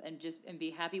Evans and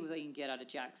be happy with what you can get out of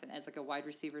Jackson as like a wide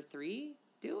receiver 3.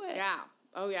 Do it. Yeah.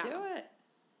 Oh yeah. Do it.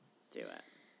 Do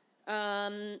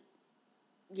it.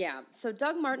 Yeah, so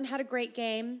Doug Martin had a great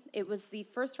game. It was the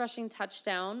first rushing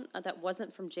touchdown that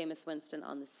wasn't from Jameis Winston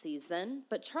on the season.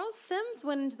 But Charles Sims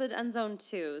went into the end zone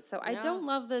too. So I Yeah. don't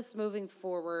love this moving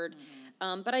forward.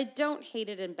 But I don't hate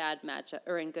it in bad matchup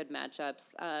or in good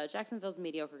matchups. Jacksonville's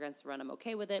mediocre against the run. I'm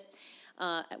okay with it.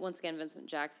 Once again, Vincent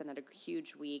Jackson had a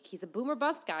huge week. He's a boomer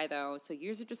bust guy though, so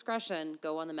use your discretion.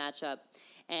 Go on the matchup.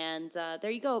 And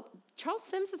there you go. Charles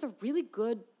Sims is a really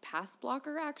good pass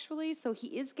blocker, actually. So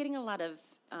he is getting a lot of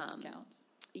Counts.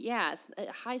 yes, a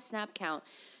high snap count.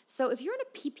 So if you're in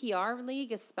a PPR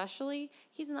league, especially,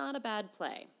 he's not a bad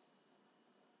play.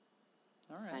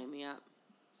 All right. Sign me up.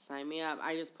 Sign me up.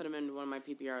 I just put him in one of my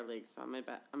PPR leagues, so I'm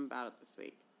about it this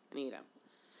week. I need him.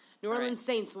 New Orleans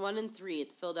Saints 1-3 at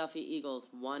the Philadelphia Eagles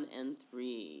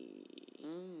 1-3.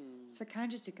 So kind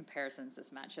of just do comparisons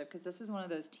this matchup, because this is one of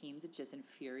those teams that just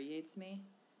infuriates me,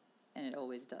 and it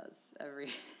always does every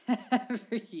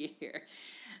year.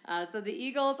 So the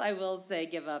Eagles, I will say,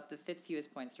 give up the 5th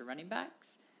fewest points to running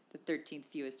backs, the 13th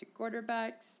fewest to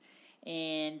quarterbacks,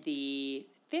 and the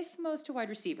 5th most to wide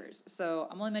receivers. So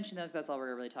I'm only mentioning those. That's all we're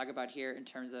going to really talk about here in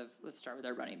terms of, let's start with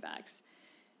our running backs.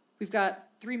 We've got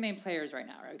 3 main players right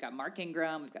now, right? We've got Mark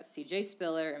Ingram, we've got C.J.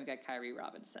 Spiller, and we've got Kyrie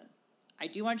Robinson. I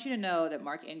do want you to know that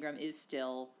Mark Ingram is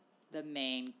still the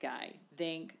main guy.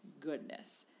 Thank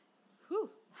goodness. Whew.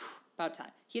 About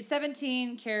time. He had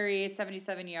 17 carries,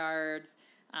 77 yards.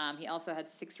 He also had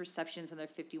 6 receptions on their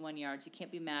 51 yards. You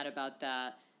can't be mad about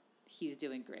that. He's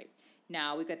doing great.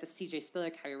 Now, we've got the C.J. Spiller,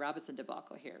 Kyrie Robinson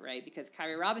debacle here, right? Because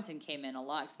Kyrie Robinson came in a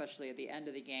lot, especially at the end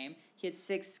of the game. He had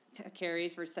 6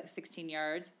 carries for 16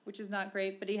 yards, which is not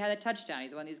great, but he had a touchdown.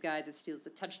 He's one of these guys that steals the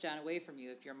touchdown away from you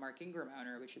if you're a Mark Ingram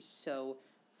owner, which is so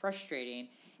frustrating.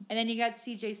 And then you got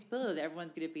C.J. Spiller that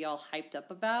everyone's going to be all hyped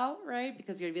up about, right?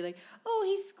 Because you're going to be like, oh,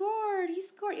 he scored.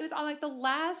 It was on like the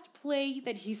last play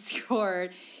that he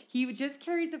scored. He just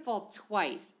carried the ball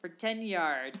twice for 10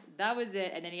 yards. That was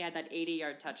it. And then he had that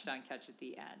 80-yard touchdown catch at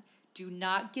the end. Do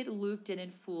not get looped in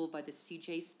and fooled by the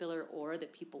C.J. Spiller aura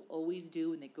that people always do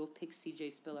when they go pick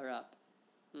C.J. Spiller up.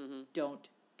 Mm-hmm. Don't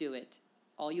do it.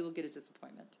 All you will get is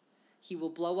disappointment. He will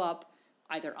blow up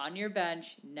either on your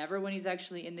bench, never when he's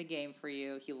actually in the game for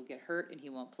you. He will get hurt and he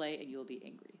won't play and you will be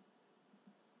angry.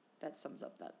 That sums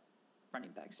up that running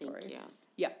back story. Thank you.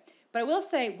 Yeah. But I will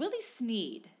say, Willie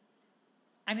Snead,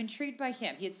 I'm intrigued by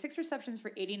him. He had 6 receptions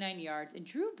for 89 yards, and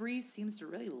Drew Brees seems to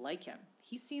really like him.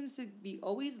 He seems to be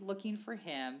always looking for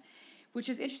him, which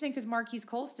is interesting because Marquise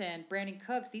Colston, Brandon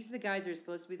Cooks, these are the guys that are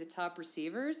supposed to be the top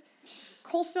receivers.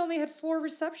 Colston only had 4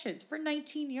 receptions for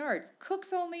 19 yards.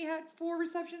 Cooks only had 4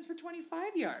 receptions for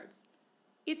 25 yards.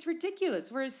 It's ridiculous,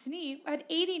 whereas Snead had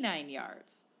 89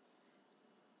 yards.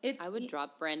 I would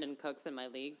drop Brandon Cooks in my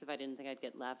leagues if I didn't think I'd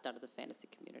get left out of the fantasy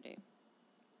community.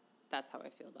 That's how I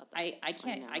feel about that.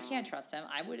 I can't trust him.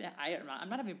 I'm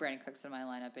not having Brandon Cooks in my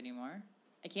lineup anymore.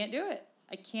 I can't do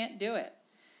it.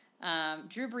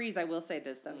 Drew Brees, I will say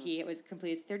this, though. He was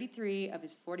completed 33 of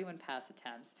his 41 pass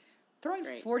attempts. Throwing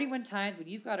 41 times when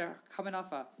you've got coming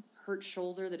off a hurt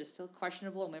shoulder that is still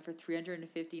questionable and went for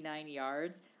 359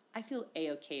 yards, I feel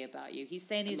A-okay about you. He's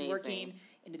saying he's working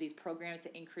into these programs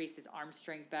to increase his arm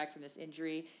strength back from this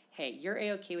injury. Hey, you're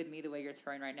A-okay with me the way you're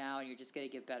throwing right now, and you're just going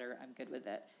to get better. I'm good with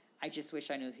it. I just wish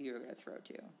I knew who you were going to throw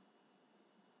to.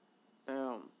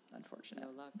 Boom. Unfortunate. No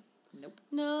luck. Nope.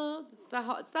 No,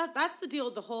 that's the deal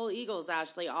with the whole Eagles,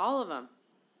 Ashley. All of them.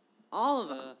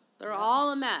 They're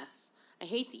all a mess. I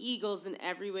hate the Eagles in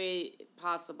every way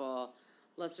possible.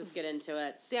 Let's just get into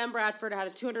it. Sam Bradford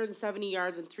had 270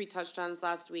 yards and 3 touchdowns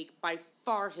last week. By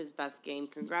far his best game.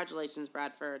 Congratulations,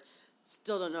 Bradford.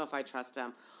 Still don't know if I trust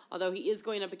him. Although he is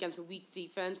going up against a weak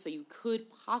defense, so you could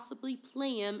possibly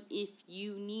play him if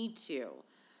you need to.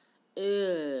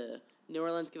 New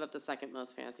Orleans give up the 2nd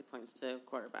most fantasy points to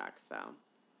quarterback, so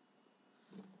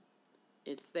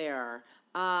it's there.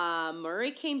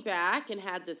 Murray came back and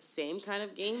had the same kind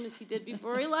of game as he did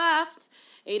before he left.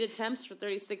 8 attempts for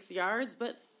 36 yards,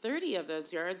 but 30 of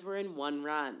those yards were in 1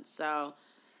 run. So,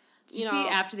 you know. See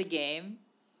after the game,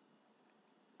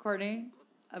 Courtney?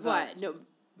 What? No,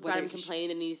 got him complaining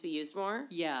that he needs to be used more?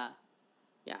 Yeah.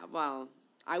 Yeah, well,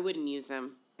 I wouldn't use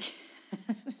him.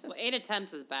 Well, 8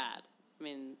 attempts is bad. I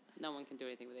mean, no one can do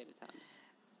anything with 8 attempts.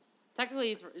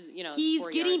 Technically, he's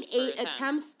getting 8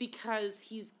 attempts because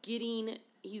he's getting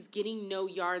no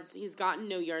yards. He's gotten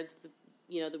no yards,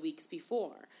 the weeks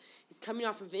before. He's coming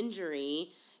off of injury.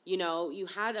 You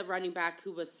had a running back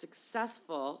who was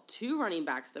successful, 2 running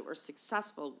backs that were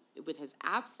successful with his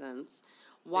absence.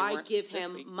 Why give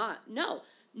him No,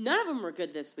 none of them were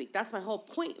good this week. That's my whole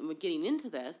point with getting into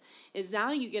this, is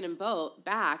now you get them both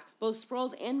back. Both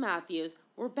Sproles and Matthews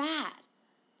were bad.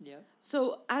 Yeah.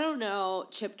 So, I don't know,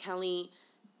 Chip Kelly.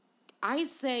 I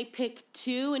say pick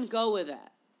 2 and go with it,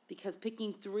 because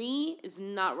picking 3 is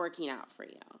not working out for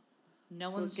you. No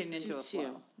one's getting into a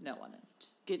flow. No one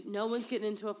is. No one's getting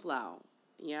into a flow.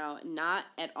 Not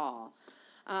at all.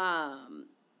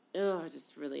 It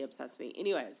just really upsets me.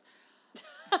 Anyways,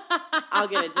 I'll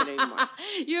get into it anymore.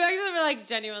 You actually were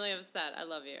genuinely upset. I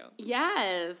love you.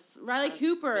 Yes. Riley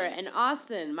Cooper and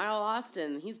Miles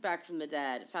Austin, he's back from the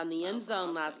dead. Found the end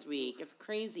zone last week. It's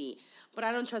crazy. But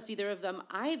I don't trust either of them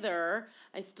either.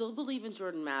 I still believe in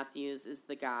Jordan Matthews is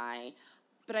the guy.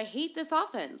 But I hate this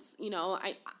offense.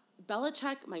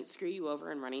 Belichick might screw you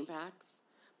over in running backs,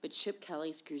 but Chip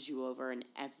Kelly screws you over in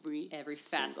every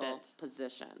single facet.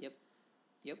 position. Yep.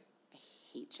 I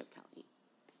hate Chip Kelly.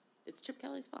 It's Chip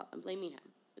Kelly's fault. I'm blaming him.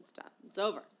 It's done. It's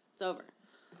over. It's over.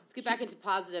 Let's get back into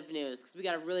positive news because we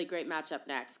got a really great matchup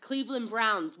next. Cleveland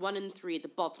Browns 1-3 at the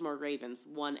Baltimore Ravens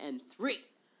 1-3.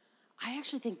 I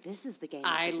actually think this is the game.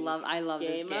 I love this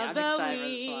game. I'm excited for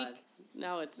the fun.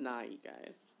 No, it's not, you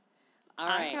guys. All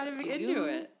right. I'm kind of into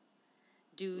it.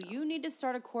 Do you need to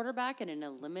start a quarterback in an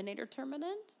eliminator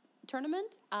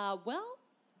tournament? Well,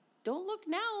 don't look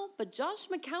now, but Josh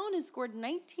McCown has scored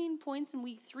 19 points in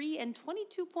week 3 and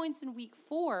 22 points in week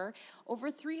 4, over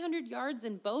 300 yards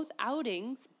in both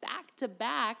outings, back to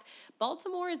back.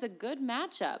 Baltimore is a good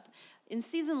matchup. In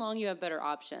season long, you have better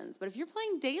options. But if you're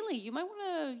playing daily, you might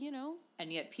want to,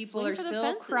 And yet people swing are for the still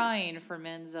fences. crying for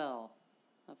Menzel.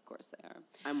 Of course they are.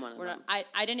 I'm one of them. I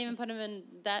didn't even put him in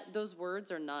that. Those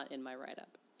words are not in my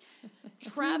write-up.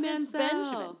 Travis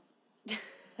Benjamin.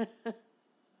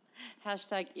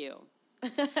 Hashtag ew.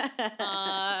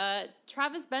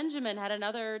 Travis Benjamin had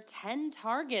another 10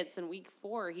 targets in week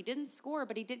 4. He didn't score,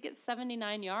 but he did get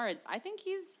 79 yards. I think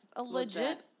he's a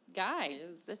legit guy.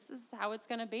 This is how it's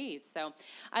going to be. So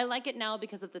I like it now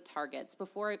because of the targets.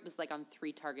 Before it was like on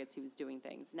 3 targets he was doing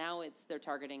things. Now they're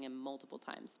targeting him multiple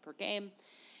times per game.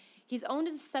 He's owned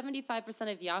in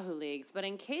 75% of Yahoo leagues, but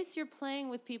in case you're playing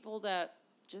with people that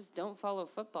just don't follow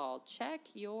football, check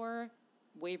your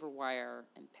waiver wire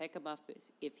and pick him up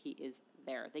if he is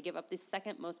there. They give up the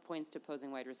second most points to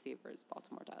opposing wide receivers.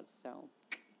 Baltimore does. So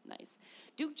nice.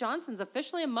 Duke Johnson's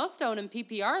officially a must-own in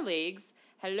PPR leagues.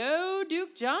 Hello,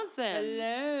 Duke Johnson.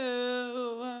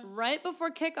 Hello. Right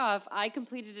before kickoff, I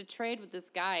completed a trade with this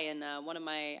guy in one of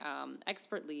my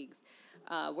expert leagues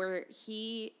where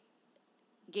he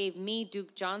gave me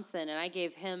Duke Johnson and I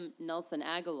gave him Nelson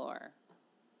Aguilar.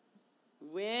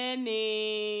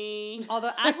 Winning. Although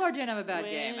Aguilar didn't have a bad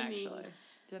game, actually.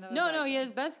 No, he had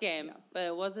his best game, but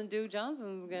it wasn't Duke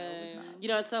Johnson's game. You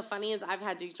know what's so funny is I've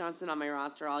had Duke Johnson on my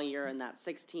roster all year in that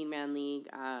 16-man league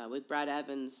with Brad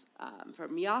Evans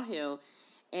from Yahoo.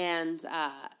 And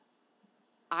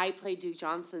I played Duke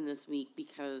Johnson this week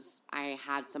because I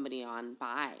had somebody on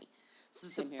bye. So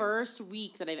it's the first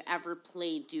week that I've ever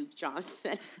played Duke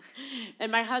Johnson. And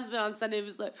my husband on Sunday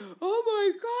was like, oh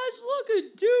my gosh, look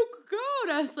at Duke go.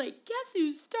 And I was like, guess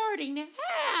who's starting now?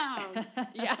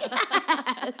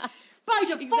 Yes. By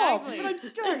default, Exactly. but I'm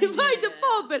starting. By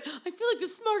default, but I feel like the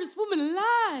smartest woman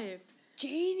alive.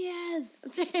 Genius.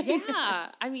 Yeah.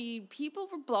 I mean, people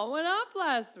were blowing up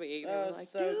last week. They were like,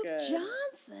 so Duke good.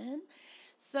 Johnson.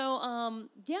 So,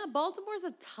 Baltimore's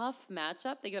a tough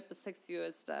matchup. They get up the 6th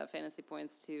fewest fantasy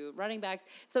points to running backs.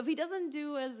 So if he doesn't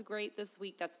do as great this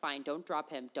week, that's fine. Don't drop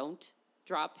him. Don't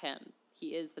drop him.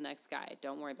 He is the next guy.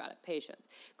 Don't worry about it. Patience.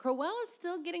 Crowell is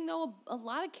still getting, though, a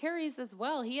lot of carries as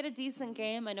well. He had a decent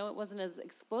game. I know it wasn't as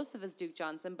explosive as Duke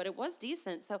Johnson, but it was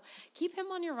decent. So keep him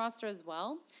on your roster as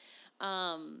well.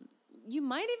 You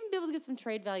might even be able to get some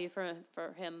trade value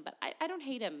for him, but I don't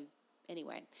hate him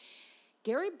anyway.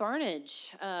 Gary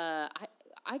Barnidge,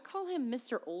 I call him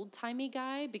Mr. Old-Timey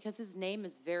Guy because his name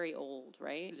is very old,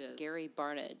 right? It is. Gary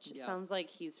Barnidge. Yeah. Sounds like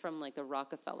he's from, like, the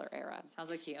Rockefeller era. Sounds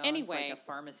like he owns like a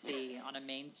pharmacy on a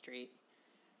main street.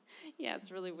 Yeah, it's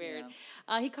really weird.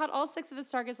 He caught all 6 of his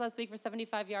targets last week for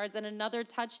 75 yards and another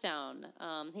touchdown.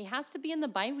 He has to be in the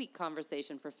bye week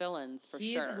conversation for fill-ins for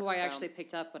He's sure. who I actually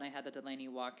picked up when I had the Delaney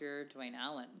Walker, Dwayne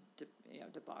Allen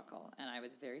debacle, and I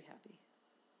was very happy.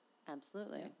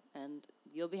 Absolutely. Yeah. And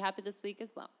you'll be happy this week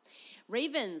as well.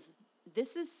 Ravens.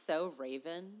 This is so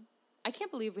Raven. I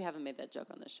can't believe we haven't made that joke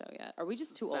on this show yet. Are we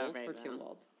just too old? Raven. We're too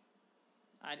old.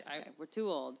 Okay, we're too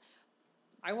old.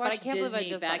 I watched can't believe I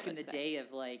Disney just back thought in of the it day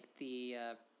of like the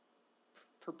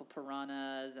purple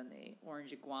piranhas and the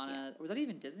orange iguanas. Was that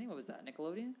even Disney? What was that?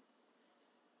 Nickelodeon?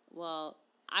 Well,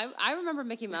 I remember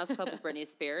Mickey Mouse Club with Britney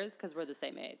Spears because we're the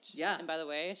same age. Yeah. And by the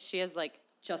way, she has like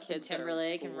Justin kids that are in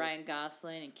Timberlake and school. Ryan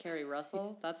Gosling and Kerry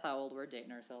Russell. That's how old we're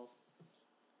dating ourselves.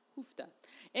 Hoofda.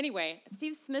 Anyway,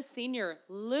 Steve Smith Sr.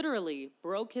 literally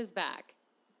broke his back,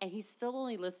 and he's still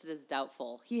only listed as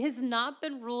doubtful. He has not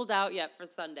been ruled out yet for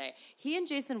Sunday. He and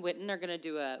Jason Witten are going to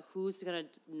do a who's going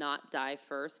to not die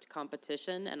first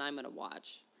competition, and I'm going to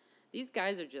watch. These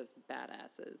guys are just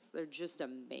badasses. They're just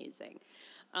amazing.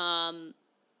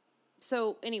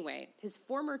 So anyway,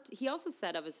 he also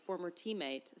said of his former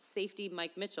teammate, safety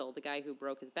Mike Mitchell, the guy who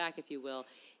broke his back, if you will,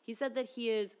 he said that he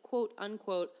is, quote,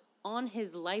 unquote, on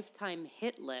his lifetime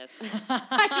hit list.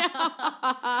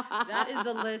 That is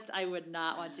a list I would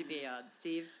not want to be on.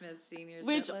 Steve Smith Sr.'s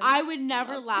Which hit list. I would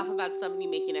never laugh about somebody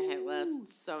making a hit list.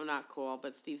 It's so not cool.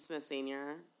 But Steve Smith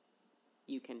Sr.,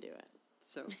 you can do it.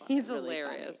 So funny. He's Really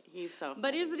hilarious. funny. He's so funny.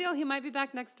 But here's the deal. He might be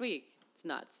back next week. It's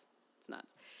nuts.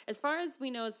 nuts. As far as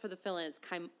we know, as for the fill-in, it's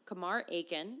Kamar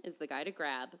Aiken is the guy to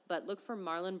grab, but look for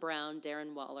Marlon Brown,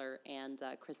 Darren Waller, and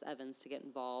Chris Evans to get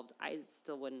involved. I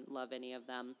still wouldn't love any of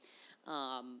them.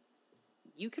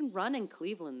 You can run in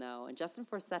Cleveland, though, and Justin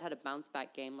Forsett had a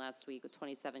bounce-back game last week with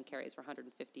 27 carries for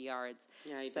 150 yards.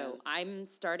 Yeah, he so did. I'm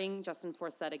starting Justin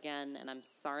Forsett again, and I'm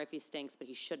sorry if he stinks, but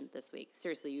he shouldn't this week.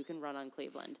 Seriously, you can run on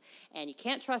Cleveland. And you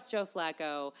can't trust Joe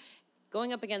Flacco.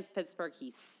 Going up against Pittsburgh,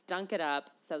 he stunk it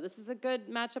up. So this is a good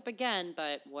matchup again,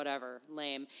 but whatever,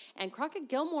 lame. And Crockett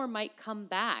Gilmore might come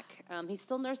back. He's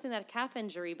still nursing that calf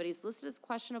injury, but he's listed as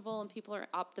questionable, and people are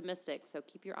optimistic. So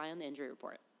keep your eye on the injury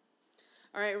report.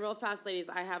 All right, real fast, ladies.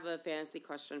 I have a fantasy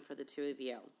question for the two of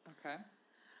you. Okay.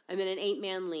 I'm in an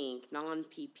 8-man league,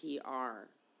 non-PPR.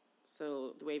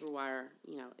 So the waiver wire,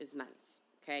 is nice.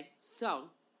 Okay? So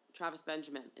Travis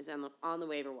Benjamin is on the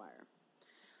waiver wire.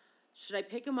 Should I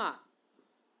pick him up?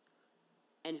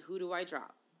 And who do I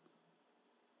drop?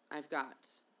 I've got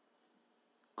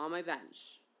on my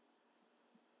bench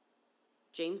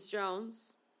James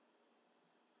Jones,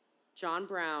 John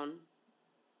Brown,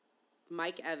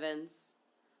 Mike Evans,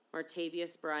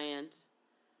 Martavius Bryant,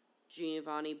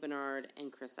 Giovanni Bernard,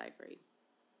 and Chris Ivory.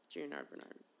 Giovanni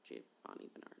Bernard.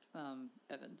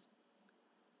 Evans.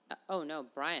 Oh, no,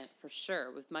 Bryant, for sure.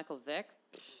 With Michael Vick,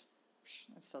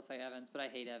 I'd still say Evans, but I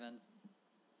hate Evans.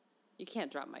 you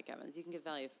can't drop Mike Evans. You can get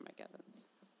value for Mike Evans.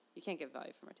 You can't get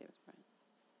value for Martavius Bryant.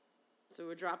 So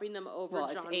we're dropping them over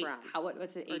Well, John it's Brown.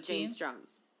 What's it, or 18? James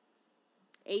Jones.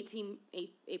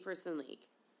 8-person league.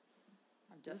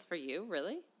 Is this for you,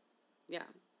 really? Yeah.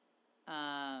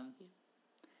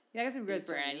 Yeah, I guess we agree with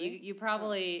Sorry, Brand. really?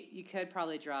 You could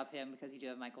probably drop him because you do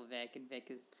have Michael Vick, and Vick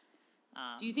is.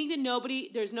 Do you think that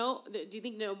do you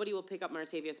think nobody will pick up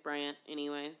Martavius Bryant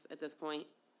anyways at this point?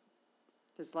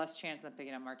 There's less chance of them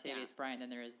picking up Martavius Yeah. Bryant than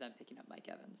there is them picking up Mike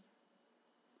Evans.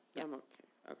 Yeah. I'm okay.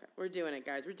 Okay. We're doing it,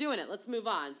 guys. We're doing it. Let's move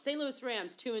on. St. Louis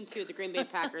Rams 2-2. The Green Bay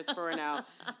Packers 4-0.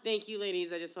 Thank you,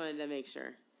 ladies. I just wanted to make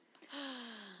sure.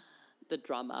 The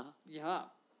drama. Yeah.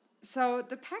 So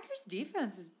the Packers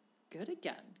defense is good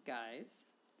again, guys.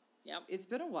 Yep. It's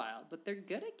been a while, but they're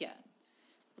good again.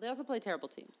 They also play terrible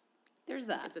teams. There's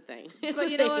that. It's a thing. But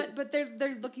you know what? But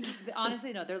they're looking.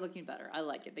 Honestly, no, they're looking better. I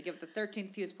like it. They give up the 13th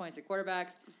fewest points to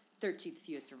quarterbacks, 13th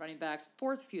fewest to running backs,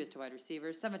 4th fewest to wide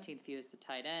receivers, 17th fewest to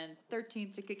tight ends,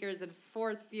 13th to kickers, and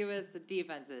 4th fewest to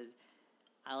defenses.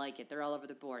 I like it. They're all over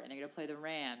the board, and they're going to play the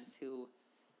Rams, who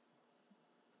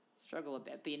struggle a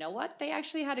bit. But you know what? They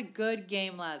actually had a good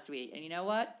game last week, and you know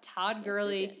what? Todd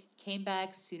Gurley came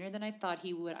back sooner than I thought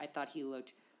he would. I thought he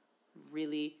looked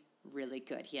really, really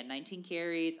good. He had 19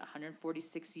 carries,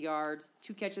 146 yards,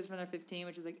 2 catches from their 15,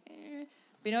 which was like, eh.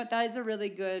 But you know what? That is a really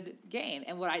good game.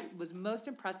 And what I was most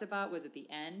impressed about was at the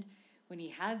end when he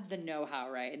had the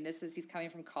know-how, right? And he's coming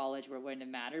from college where it wouldn't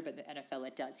have mattered, but the NFL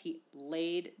it does. He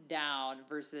laid down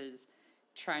versus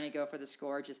trying to go for the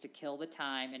score just to kill the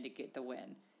time and to get the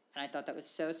win. And I thought that was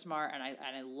so smart, and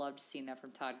I loved seeing that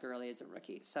from Todd Gurley as a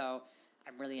rookie. So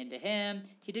I'm really into him.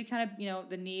 He did kind of,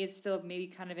 the knee is still maybe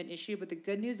kind of an issue, but the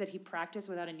good news is that he practiced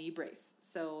without a knee brace.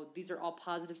 So these are all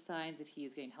positive signs that he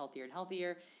is getting healthier and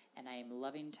healthier, and I am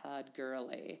loving Todd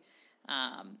Gurley.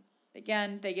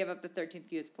 Again, they give up the 13th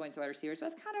fewest points to wide receivers, but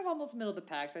it's kind of almost middle of the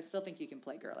pack, so I still think you can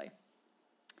play Gurley.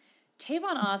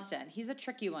 Tavon Austin, he's a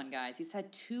tricky one, guys. He's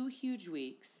had 2 huge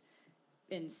weeks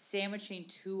and sandwiching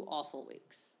 2 awful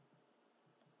weeks.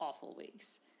 Awful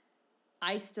weeks.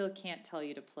 I still can't tell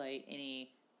you to play any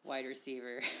wide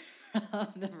receiver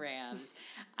of the Rams.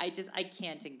 I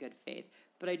can't in good faith.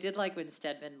 But I did like when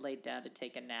Stedman laid down to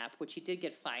take a nap, which he did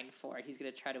get fined for. He's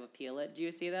going to try to appeal it. Do you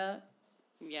see that?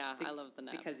 Yeah, I love the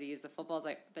nap. Because he used the footballs.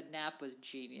 The nap was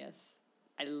genius.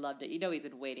 I loved it. He's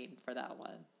been waiting for that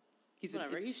one.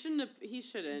 Whatever. He shouldn't.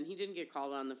 He didn't get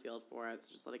called on the field for it,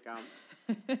 so just let it go.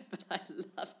 But I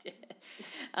loved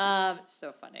it.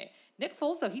 So funny. Nick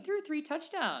Foles, though, he threw 3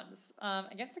 touchdowns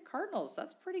against the Cardinals.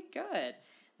 That's pretty good.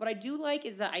 What I do like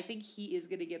is that I think he is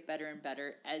going to get better and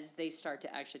better as they start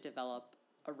to actually develop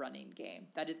a running game.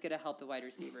 That is going to help the wide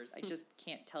receivers. I just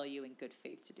can't tell you in good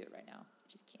faith to do it right now. I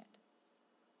just can't.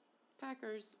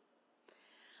 Packers.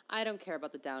 I don't care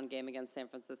about the down game against San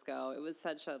Francisco. It was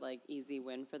such a easy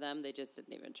win for them. They just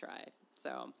didn't even try.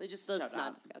 So They just let's showed not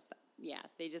up. discuss that. Yeah,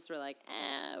 they just were like,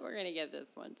 we're going to get this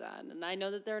one done. And I know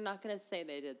that they're not going to say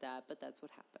they did that, but that's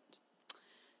what happened.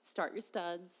 Start your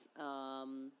studs.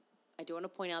 I do want to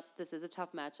point out this is a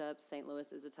tough matchup. St. Louis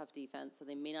is a tough defense, so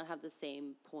they may not have the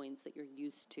same points that you're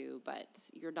used to, but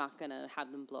you're not going to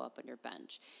have them blow up on your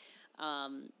bench.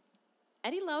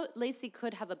 Eddie Lacy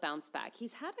could have a bounce back.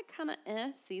 He's had a kind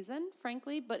of season,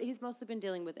 frankly, but he's mostly been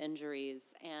dealing with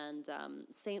injuries. And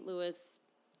St. Louis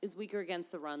is weaker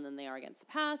against the run than they are against the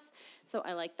pass, so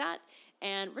I like that.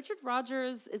 And Richard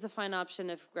Rodgers is a fine option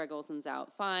if Greg Olson's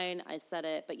out. Fine, I said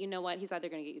it. But you know what? He's either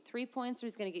going to get you 3 points or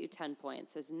he's going to get you 10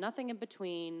 points. There's nothing in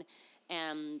between,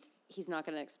 and he's not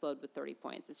going to explode with 30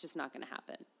 points. It's just not going to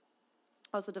happen.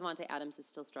 Also, Davante Adams is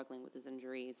still struggling with his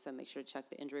injuries, so make sure to check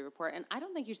the injury report. And I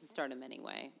don't think you should start him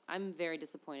anyway. I'm very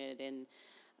disappointed in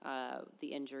the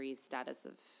injury status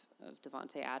of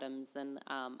Davante Adams. And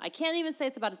I can't even say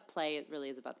it's about his play. It really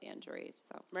is about the injury.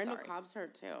 So Randall sorry. Cobb's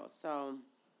hurt too, so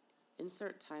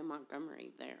insert Ty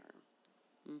Montgomery there.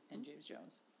 And James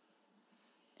Jones.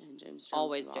 And James Jones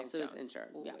Always is James also Jones. injured.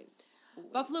 Always. Yeah. Always.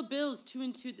 Buffalo Bills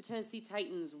 2-2. The Tennessee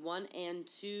Titans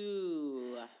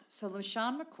 1-2. So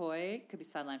LaShawn McCoy could be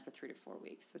sidelined for 3 to 4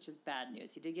 weeks, which is bad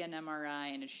news. He did get an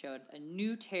MRI, and it showed a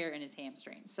new tear in his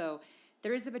hamstring. So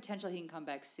there is the potential he can come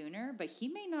back sooner, but he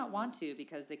may not want to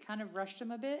because they kind of rushed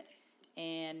him a bit,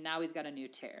 and now he's got a new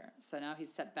tear. So now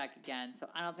he's set back again. So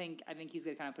I think he's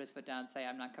going to kind of put his foot down and say,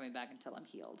 I'm not coming back until I'm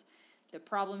healed. The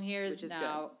problem here is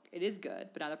now, it is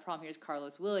good, but now the problem here is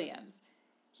Carlos Williams.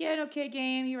 He had an okay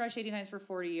game. He rushed 89 for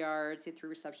 40 yards. He had 3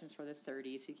 receptions for the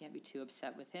 30, so you can't be too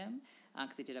upset with him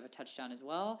because he did have a touchdown as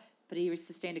well. But he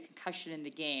sustained a concussion in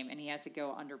the game, and he has to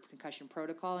go under concussion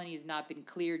protocol, and he's not been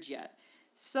cleared yet.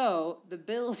 So the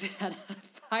Bills had a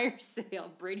fire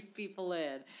sale, bringing people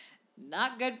in.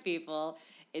 Not good people.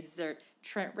 Insert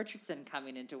Trent Richardson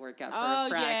coming in to work out for a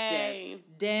practice. Yay.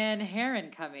 Dan Herron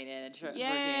coming in and working.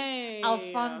 Yay.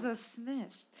 Alfonso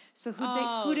Smith. So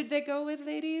who did they go with,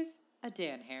 ladies? A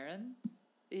Dan Herron.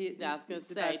 Yeah, I was going to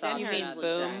The say, best Dan option Herron's out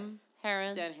legit. there. Boom,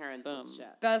 Heron. Dan Herron's Boom.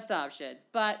 legit. Best options.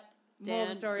 But moral of Dan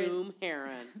the story is Boom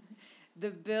Herron. the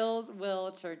Bills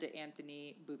will turn to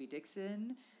Anthony Booby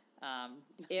Dixon.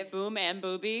 If Boom and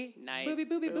Booby. Nice. Booby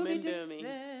Boom Booby and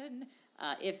Dixon.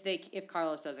 If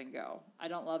Carlos doesn't go, I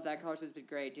don't love that. Carlos has been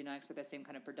great. Do not expect that same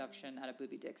kind of production out of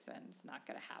Booby Dixon. It's not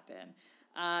going to happen.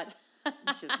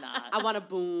 It's just not. I want to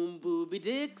boom Booby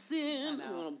Dixon. I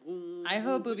know. Want to boom. I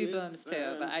hope Booby Dixon. booms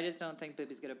too, but I just don't think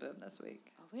Booby's going to boom this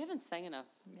week. Oh, we haven't sang enough.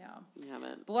 Yeah. You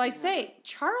haven't. Well, I say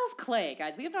Charles Clay,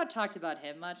 guys. We have not talked about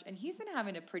him much, and he's been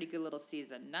having a pretty good little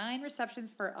season. 9 receptions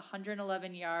for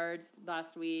 111 yards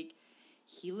last week.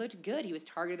 He looked good. He was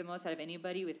targeted the most out of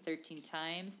anybody with 13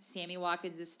 times. Sammy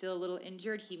Watkins is still a little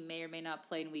injured. He may or may not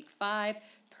play in week 5.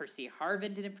 Percy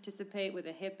Harvin didn't participate with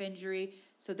a hip injury.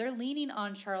 So they're leaning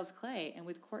on Charles Clay. And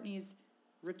with Courtney's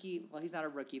rookie, well, he's not a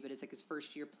rookie, but it's like his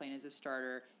first year playing as a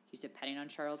starter. He's depending on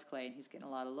Charles Clay, and he's getting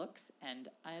a lot of looks, and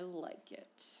I like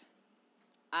it.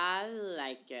 I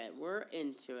like it. We're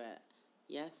into it.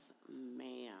 Yes,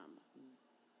 ma'am.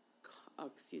 Oh,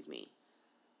 excuse me.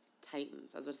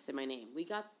 Titans. I was about to say my name. We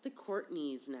got the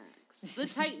Courtneys next. The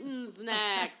Titans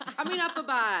next. Coming up a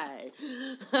bye.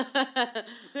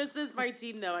 This is my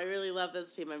team, though. I really love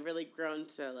this team. I've really grown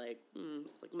to, like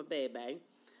my baby.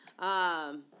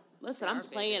 Listen, I'm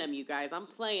playing him, you guys. I'm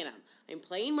playing him. I'm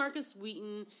playing Marcus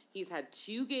Wheaton. He's had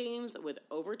 2 games with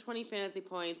over 20 fantasy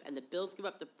points, and the Bills give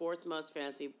up the 4th most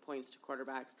fantasy points to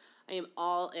quarterbacks. I am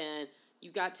all in.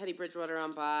 You got Teddy Bridgewater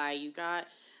on bye. You got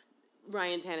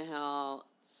Ryan Tannehill.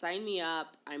 Sign me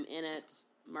up. I'm in it.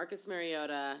 Marcus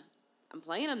Mariota. I'm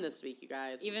playing him this week, you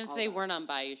guys. Even if they weren't on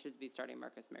bye, you should be starting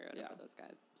Marcus Mariota for those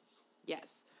guys.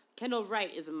 Yes. Kendall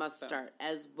Wright is a must-start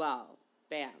as well.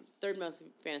 Bam. 3rd most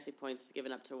fantasy points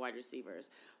given up to wide receivers.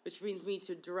 Which brings me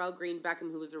to Darrell Green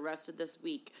Beckham, who was arrested this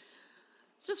week.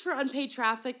 It's just for unpaid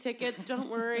traffic tickets. Don't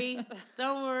worry.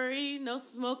 Don't worry. No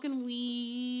smoking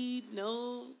weed.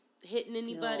 No hitting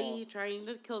anybody. Trying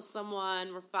to kill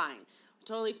someone. We're fine. We're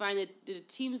totally fine. The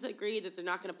teams agree that they're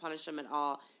not going to punish him at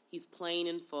all. He's playing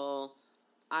in full.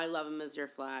 I love him as your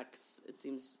flex.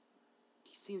 He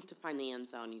seems to find the end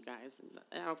zone, you guys.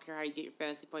 I don't care how you get your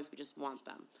fantasy points. We just want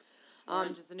them.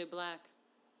 Orange is the new black.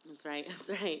 That's right. That's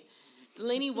right.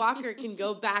 Delaney Walker can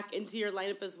go back into your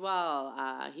lineup as well.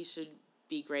 He should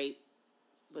be great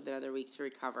with another week to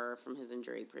recover from his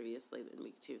injury previously in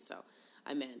week 2. So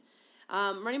I'm in.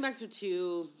 Running backs are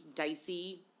too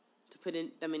dicey to put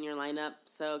them in your lineup.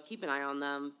 So keep an eye on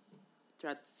them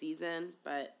throughout the season.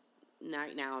 But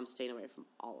right now I'm staying away from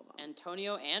all of them.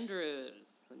 Antonio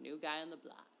Andrews, the new guy on the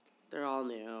block. They're all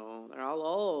new. They're all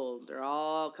old. They're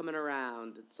all coming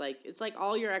around. It's like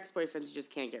all your ex-boyfriends you just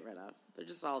can't get rid of. They're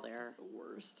just all there. The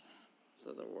worst.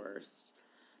 They're the worst.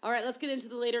 All right, let's get into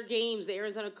the later games. The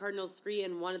Arizona Cardinals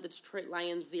 3-1, and the Detroit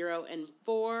Lions 0-4.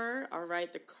 All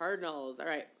right, the Cardinals. All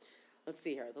right, let's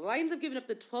see here. The Lions have given up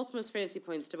the 12th most fantasy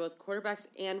points to both quarterbacks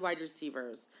and wide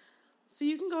receivers. So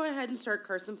you can go ahead and start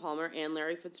Carson Palmer and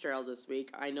Larry Fitzgerald this week.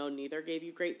 I know neither gave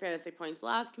you great fantasy points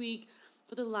last week,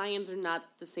 but the Lions are not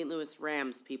the St. Louis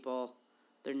Rams, people.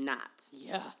 They're not.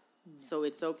 Yeah. So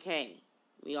it's okay.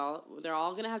 They're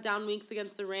all going to have down weeks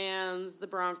against the Rams, the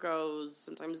Broncos,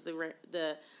 sometimes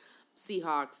the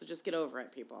Seahawks. So just get over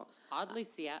it, people. Oddly,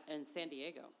 Seattle and San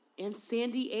Diego. And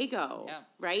San Diego, Yeah.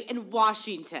 right? And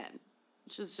Washington,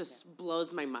 which just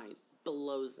blows my mind.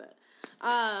 Blows it.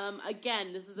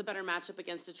 Again, this is a better matchup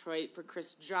against Detroit for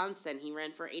Chris Johnson. He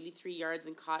ran for 83 yards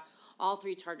and caught all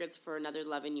 3 targets for another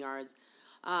 11 yards.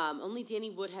 Only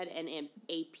Danny Woodhead and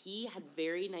AP had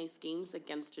very nice games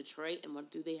against Detroit, and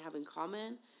what do they have in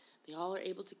common? They all are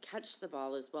able to catch the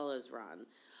ball as well as run.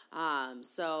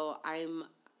 So I'm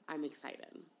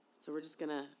excited. So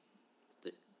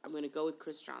I'm gonna go with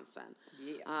Chris Johnson.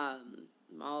 Yeah.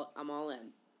 I'm all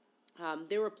in.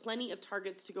 There were plenty of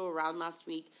targets to go around last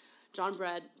week. John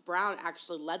Brown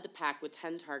actually led the pack with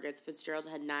 10 targets. Fitzgerald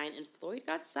had 9, and Floyd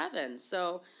got 7.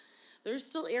 So they're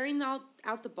still airing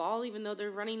out the ball, even though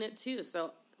they're running it too.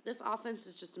 So this offense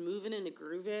is just moving and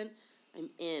grooving. I'm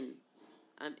in.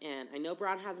 I know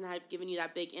Brown hasn't given you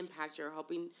that big impact you're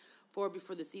hoping for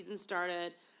before the season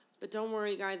started, but don't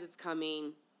worry, guys. It's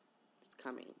coming. It's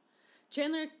coming.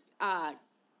 Chandler.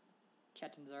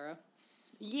 Catanzaro.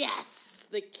 Yes,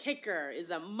 the kicker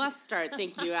is a must start.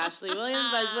 Thank you, Ashley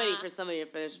Williams. I was waiting for somebody to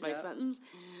finish my sentence.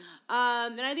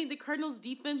 And I think the Cardinals'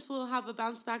 defense will have a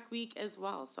bounce back week as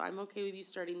well. So I'm okay with you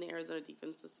starting the Arizona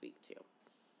defense this week too.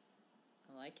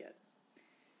 I like it.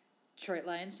 Detroit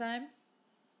Lions time.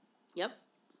 Yep.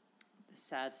 The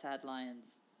sad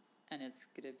Lions. And it's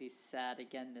going to be sad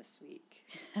again this week,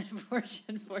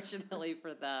 unfortunately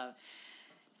for them.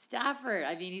 Stafford,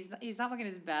 I mean, he's not looking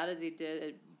as bad as he did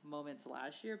at moments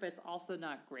last year, but it's also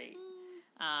not great.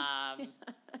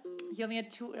 He only had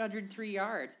 203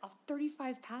 yards off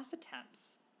 35 pass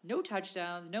attempts. No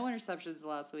touchdowns, no interceptions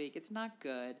last week. It's not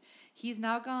good. He's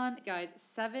now gone, guys,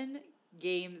 7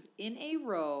 games in a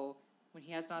row when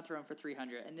he has not thrown for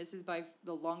 300. And this is by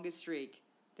the longest streak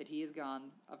that he has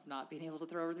gone of not being able to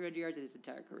throw over 300 yards in his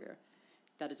entire career.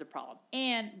 That is a problem.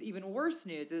 And even worse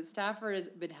news is Stafford has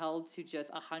been held to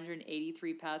just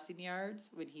 183 passing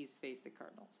yards when he's faced the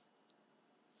Cardinals.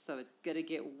 So it's going to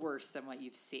get worse than what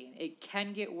you've seen. It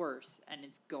can get worse, and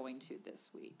it's going to this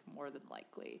week, more than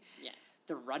likely. Yes.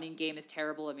 The running game is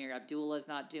terrible. Amir Abdullah's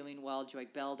not doing well.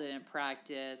 Joique Bell didn't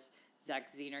practice. Zach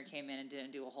Zener came in and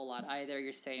didn't do a whole lot either.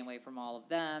 You're staying away from all of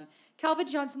them. Calvin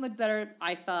Johnson looked better,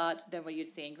 I thought, than what you'd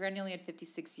seen. Grant only had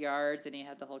 56 yards, and he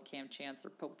had the whole Cam Chancellor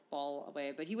poked the ball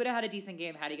away. But he would have had a decent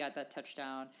game had he got that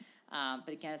touchdown. But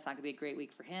again, it's not going to be a great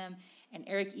week for him. And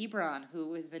Eric Ebron,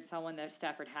 who has been someone that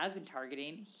Stafford has been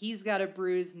targeting, he's got a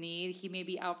bruised knee. He may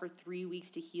be out for 3 weeks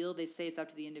to heal. They say it's up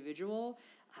to the individual.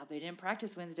 They didn't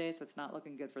practice Wednesday, so it's not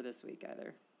looking good for this week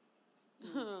either.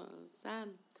 Sad.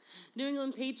 New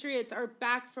England Patriots are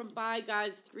back from bye,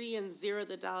 guys. 3-0.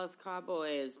 The Dallas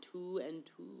Cowboys 2-2.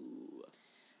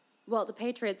 Well, the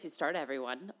Patriots, you start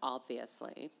everyone,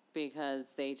 obviously,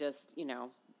 because they just,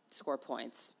 score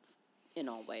points in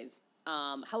all ways.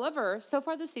 However, so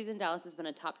far this season, Dallas has been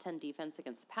a top 10 defense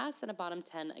against the pass and a bottom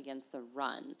 10 against the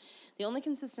run. The only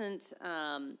consistent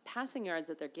passing yards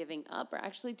that they're giving up are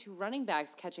actually to running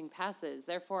backs catching passes.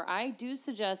 Therefore, I do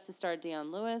suggest to start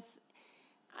Deion Lewis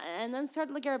and then start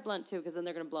LeGarrette Blount, too, because then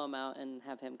they're going to blow him out and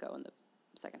have him go in the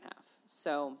second half.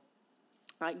 So,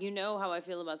 you know how I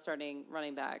feel about starting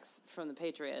running backs from the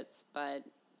Patriots, but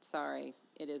sorry,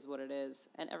 it is what it is.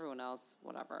 And everyone else,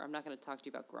 whatever. I'm not going to talk to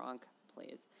you about Gronk,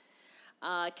 please.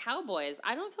 Cowboys,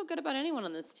 I don't feel good about anyone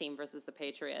on this team versus the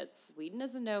Patriots. Whedon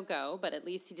is a no-go, but at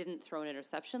least he didn't throw an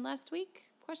interception last week, ?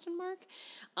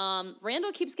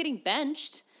 Randall keeps getting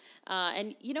benched.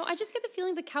 And, I just get the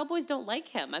feeling the Cowboys don't like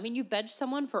him. I mean, you bench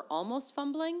someone for almost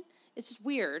fumbling. It's just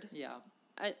weird. Yeah.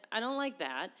 I don't like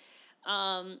that.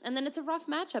 And then it's a rough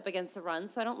matchup against the run,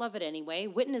 so I don't love it anyway.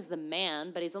 Witten is the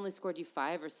man, but he's only scored you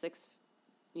 5 or 6,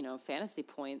 fantasy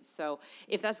points. So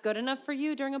if that's good enough for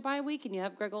you during a bye week and you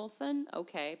have Greg Olsen,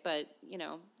 okay. But,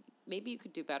 maybe you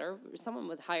could do better. Someone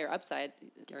with higher upside.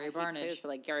 Gary Barnidge. But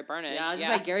like Gary Barnidge. Yeah, I was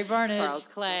like Gary Barnidge. Charles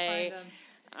Clay.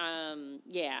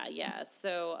 Yeah.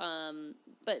 So,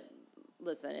 but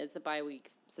listen, it's a bye week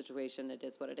situation. It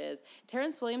is what it is.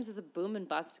 Terrence Williams is a boom and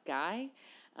bust guy.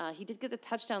 He did get the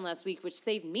touchdown last week, which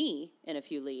saved me in a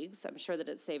few leagues. I'm sure that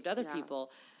it saved other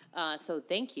people. So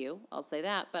thank you. I'll say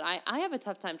that. But I have a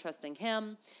tough time trusting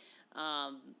him.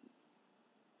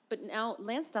 But now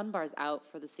Lance Dunbar's out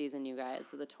for the season, you guys,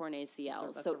 with a torn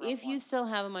ACL. So if you still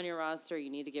have him on your roster, you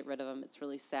need to get rid of him. It's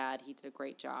really sad. He did a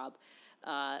great job.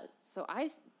 So I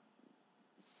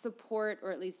support,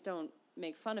 or at least don't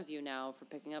make fun of you now for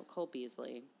picking up Cole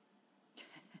Beasley.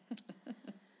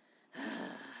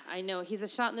 I know he's a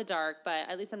shot in the dark, but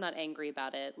at least I'm not angry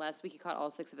about it. Last week he caught all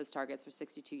 6 of his targets for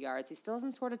 62 yards. He still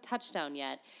hasn't scored a touchdown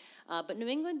yet. But New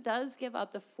England does give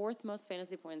up the 4th most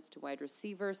fantasy points to wide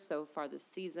receivers so far this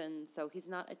season, so he's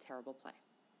not a terrible play.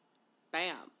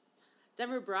 Bam.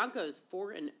 Denver Broncos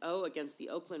 4-0 against the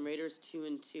Oakland Raiders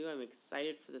 2-2. I'm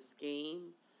excited for this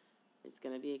game. It's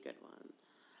going to be a good one.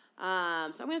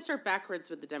 So I'm going to start backwards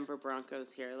with the Denver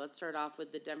Broncos here. Let's start off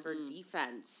with the Denver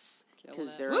defense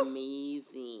because they're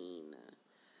amazing.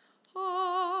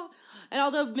 Ah. And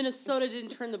although Minnesota didn't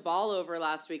turn the ball over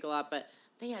last week a lot, but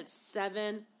they had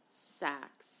 7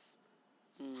 sacks.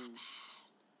 7.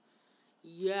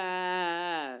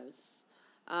 Yes.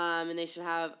 And they should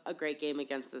have a great game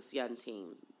against this young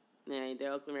team. The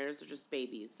Oakland Raiders are just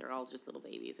babies. They're all just little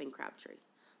babies and Crabtree.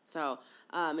 So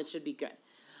it should be good.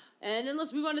 And then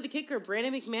let's move on to the kicker,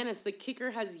 Brandon McManus. The kicker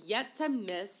has yet to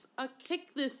miss a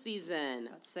kick this season.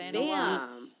 That's saying a lot.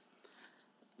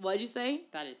 What'd you say?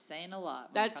 That is saying a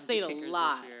lot. That's saying a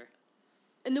lot.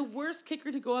 And the worst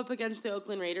kicker to go up against the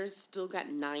Oakland Raiders still got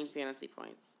 9 fantasy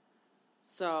points.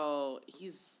 So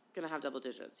he's going to have double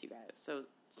digits, you guys. So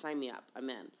sign me up. I'm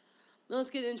in. Now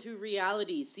let's get into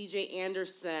reality. C.J.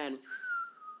 Anderson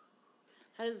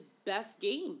had his best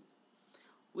game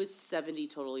with 70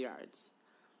 total yards.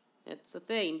 It's a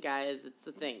thing, guys. It's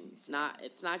a thing. It's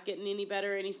not getting any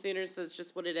better any sooner, so it's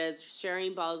just what it is.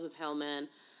 Sharing balls with Hillman.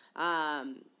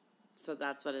 So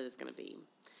that's what it is going to be.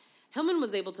 Hillman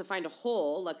was able to find a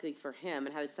hole, luckily for him,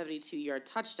 and had a 72-yard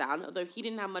touchdown, although he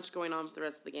didn't have much going on for the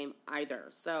rest of the game either.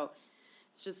 So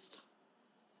it's just,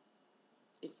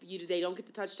 if they don't get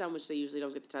the touchdown, which they usually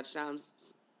don't get the touchdowns,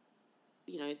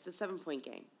 it's a 7-point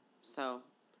game. So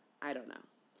I don't know.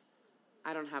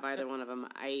 I don't have either one of them.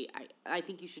 I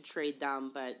think you should trade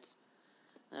them, but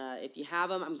if you have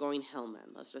them, I'm going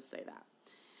Hillman. Let's just say that.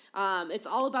 It's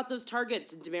all about those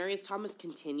targets. Demaryius Thomas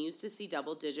continues to see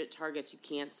double-digit targets. You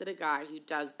can't sit a guy who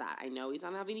does that. I know he's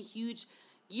not having a huge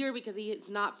year because he is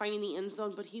not finding the end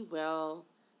zone, but he will.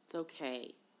 It's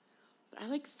okay. But I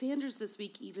like Sanders this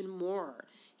week even more.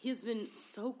 He has been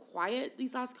so quiet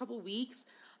these last couple weeks.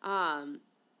 But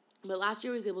last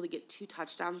year he was able to get 2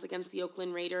 touchdowns against the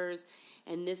Oakland Raiders.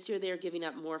 And this year they're giving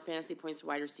up more fantasy points to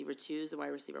wide receiver 2s than wide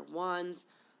receiver 1s.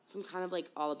 So I'm kind of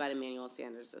all about Emmanuel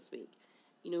Sanders this week.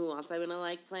 You know who else I would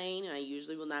like playing, and I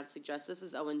usually will not suggest this,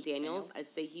 is Owen Daniels. I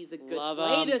say he's a good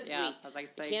play this week. I was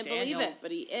I can't believe it, but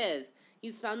he is.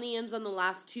 He's found the end zone the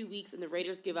last 2 weeks, and the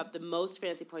Raiders give up the most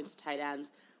fantasy points to tight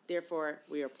ends. Therefore,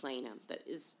 we are playing him.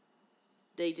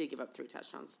 They did give up 3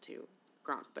 touchdowns to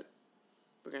Gronk, but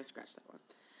we're going to scratch that one.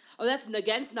 Oh, that's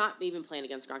not even playing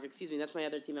against Gronk. Excuse me. That's my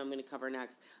other team I'm going to cover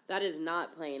next. That is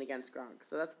not playing against Gronk,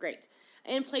 so that's great.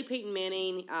 And play Peyton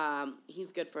Manning.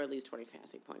 He's good for at least 20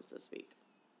 fantasy points this week.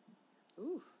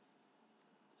 Ooh.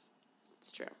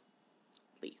 It's true.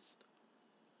 At least.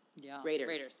 Yeah.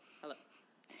 Raiders. Hello.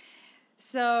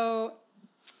 So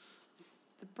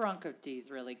the Bronco D is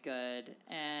really good,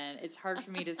 and it's hard for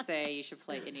me to say you should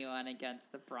play anyone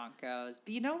against the Broncos.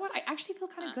 But you know what? I actually feel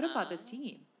kind of good about this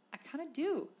team. I kind of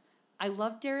do. I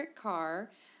love Derek Carr.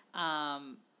 I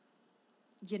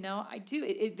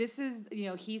do. This is,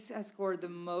 he has scored the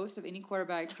most of any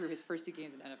quarterback through his first 2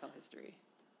 games in NFL history.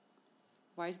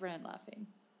 Why is Brandon laughing?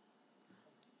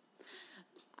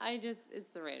 It's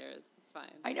the Raiders. It's fine.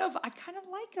 I know, but I kind of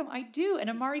like him. I do. And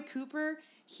Amari Cooper,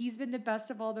 he's been the best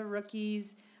of all the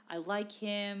rookies. I like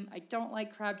him. I don't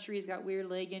like Crabtree. He's got weird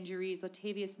leg injuries.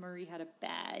 Latavius Murray had a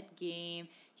bad game.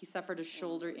 He suffered a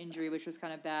shoulder injury, which was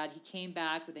kind of bad. He came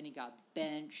back, but then he got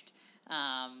benched.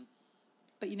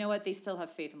 But you know what? They still have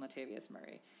faith in Latavius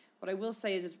Murray. What I will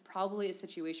say is it's probably a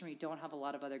situation where you don't have a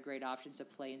lot of other great options to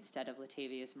play instead of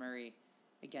Latavius Murray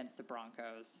against the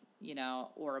Broncos,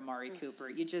 or Amari Cooper.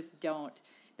 You just don't.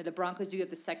 Now, the Broncos do have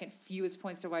the second fewest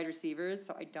points to wide receivers,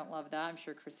 so I don't love that. I'm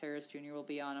sure Chris Harris Jr. will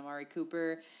be on Amari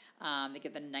Cooper. They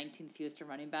get the 19th fewest to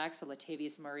running back, so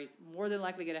Latavius Murray's more than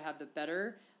likely going to have the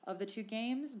better of the 2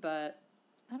 games, but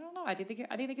I don't know. I think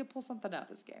they could pull something out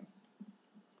this game.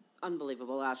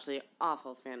 Unbelievable, Ashley.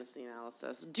 Awful fantasy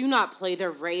analysis. Do not play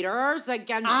the Raiders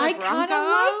against the Broncos. I kind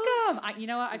of like them. You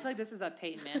know what? I feel like this is that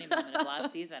Peyton Manning moment of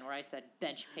last season where I said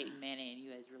bench Peyton Manning and you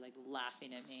guys were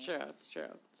laughing at me. It's true.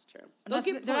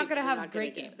 They're not going to have a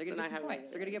great game. They're going to get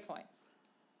points. They're going to get points.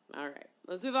 All right.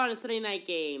 Let's move on to Sunday night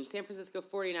game. San Francisco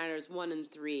 49ers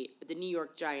 1-3. The New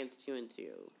York Giants 2-2.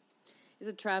 It's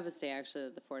a travesty, actually,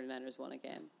 that the 49ers won a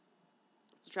game.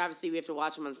 It's a travesty. We have to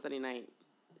watch them on Sunday night.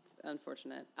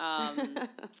 Unfortunate.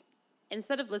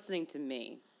 Instead of listening to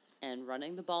me and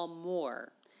running the ball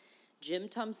more, Jim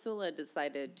Tomsula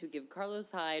decided to give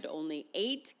Carlos Hyde only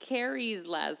 8 carries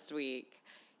last week.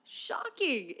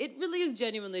 Shocking. It really is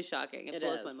genuinely shocking. It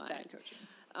blows my mind. Bad coaching.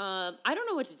 I don't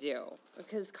know what to do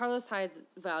because Carlos Hyde's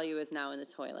value is now in the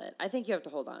toilet. I think you have to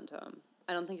hold on to him.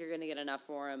 I don't think you're going to get enough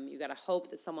for him. You got to hope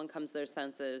that someone comes to their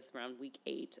senses around week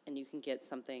 8 and you can get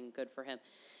something good for him.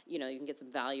 You know, you can get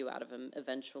some value out of him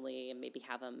eventually and maybe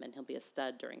have him and he'll be a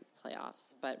stud during the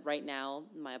playoffs. But right now,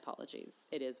 my apologies.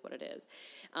 It is what it is.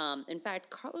 In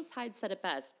fact, Carlos Hyde said it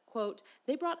best. Quote,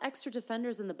 they brought extra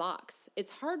defenders in the box.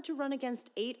 It's hard to run against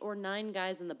 8 or 9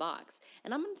 guys in the box.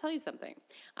 And I'm going to tell you something.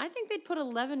 I think they'd put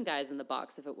 11 guys in the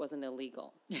box if it wasn't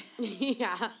illegal.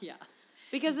 Yeah. Yeah.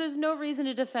 Because there's no reason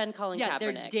to defend Colin Kaepernick.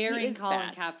 They're daring Colin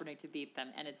bad. Kaepernick to beat them,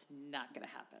 and it's not going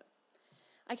to happen.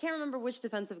 I can't remember which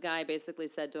defensive guy basically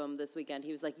said to him this weekend.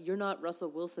 He was like, you're not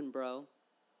Russell Wilson, bro.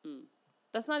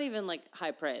 That's not even, like,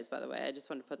 high praise, by the way. I just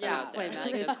wanted to put that out there.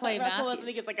 Clay Russell Matthews.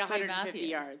 Wilson gets like 150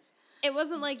 yards. It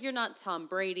wasn't like you're not Tom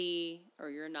Brady or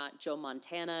you're not Joe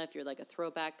Montana if you're like a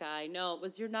throwback guy. No, it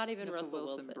was you're not even Russell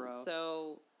Wilson, bro.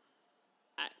 So,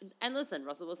 and listen,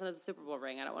 Russell Wilson has a Super Bowl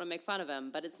ring. I don't want to make fun of him,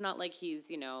 but it's not like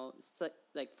he's, you know,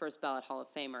 like first ballot Hall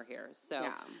of Famer here. So,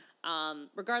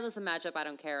 regardless of matchup, I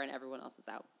don't care, and everyone else is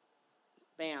out.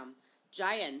 Bam.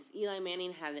 Giants. Eli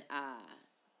Manning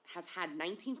has had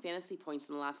 19 fantasy points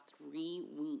in the last 3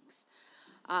 weeks.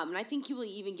 And I think he will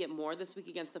even get more this week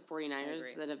against the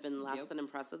 49ers that have been less than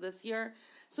impressive this year.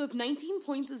 So if 19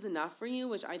 points is enough for you,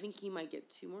 which I think he might get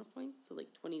 2 more points, so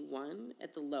like 21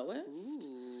 at the lowest.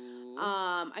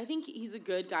 I think he's a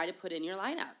good guy to put in your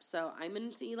lineup. So I'm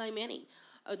into Eli Manning.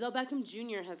 Odell Beckham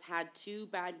Jr. has had 2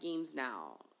 bad games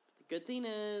now. The good thing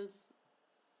is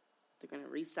they're going to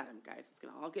reset him, guys. It's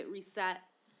going to all get reset,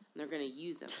 and they're going to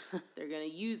use him. They're going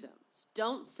to use him. So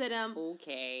don't sit him.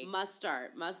 Okay. Must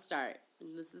start.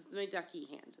 And this is my ducky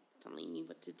hand telling you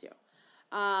what to do.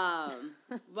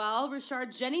 Well,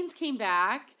 Rashard Jennings came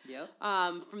back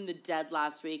from the dead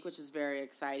last week, which is very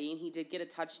exciting. He did get a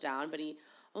touchdown, but he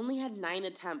only had 9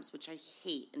 attempts, which I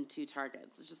hate, and 2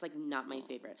 targets. It's just, like, not my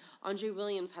favorite. Andre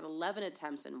Williams had 11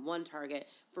 attempts and 1 target.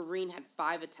 Vereen had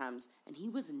 5 attempts, and he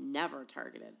was never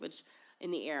targeted, which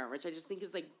in the air, which I just think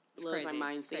is, like, blows my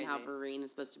mind seeing how Vereen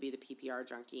is supposed to be the PPR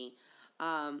junkie.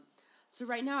 So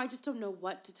right now, I just don't know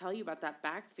what to tell you about that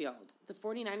backfield. The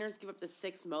 49ers give up the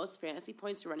 6th most fantasy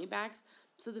points to running backs,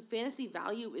 so the fantasy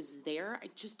value is there. I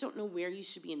just don't know where you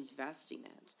should be investing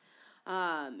it.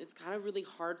 It's kind of really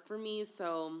hard for me,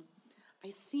 so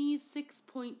I see 6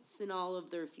 points in all of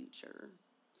their future.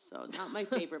 So not my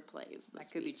favorite plays.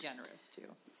 That could be generous, too.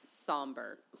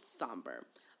 Somber.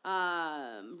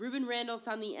 Ruben Randall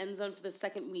found the end zone for the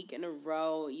 2nd week in a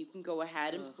row. You can go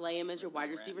ahead and play him as your wide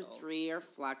receiver 3 or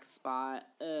flex spot.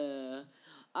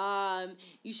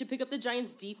 You should pick up the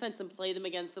Giants' defense and play them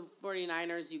against the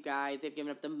 49ers, you guys. They've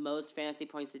given up the most fantasy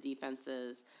points to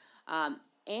defenses.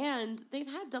 And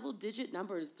they've had double-digit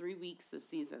numbers 3 weeks this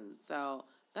season. So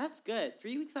that's good.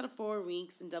 3 weeks out of 4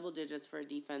 weeks in double digits for a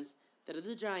defense that are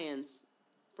the Giants.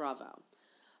 Bravo.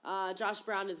 Josh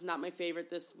Brown is not my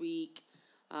favorite this week.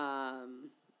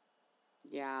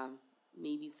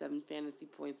 Maybe 7 fantasy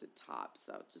points at top,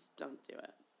 so just don't do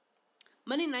it.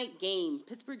 Monday night game,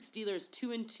 Pittsburgh Steelers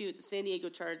 2-2 at the San Diego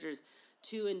Chargers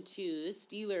 2-2.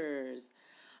 Steelers.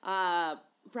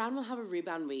 Brown will have a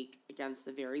rebound week against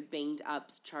the very banged-up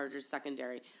Chargers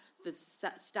secondary. The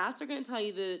stats are going to tell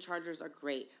you the Chargers are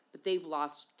great, but they've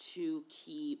lost 2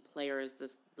 key players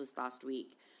this last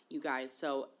week, you guys.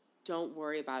 So don't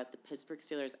worry about it. The Pittsburgh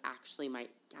Steelers actually might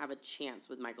have a chance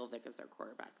with Michael Vick as their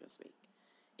quarterback this week.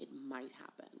 It might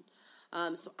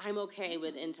happen. So I'm okay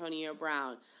with Antonio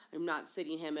Brown. I'm not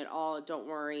sitting him at all. Don't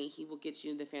worry. He will get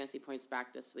you the fantasy points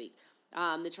back this week.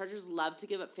 The Chargers love to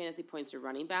give up fantasy points to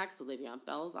running backs. So Le'Veon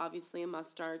Bell is obviously a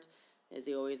must-start, as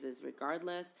he always is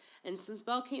regardless. And since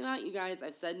Bell came out, you guys,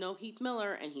 I've said no Heath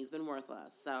Miller, and he's been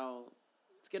worthless. So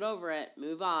let's get over it,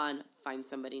 move on, find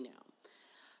somebody new.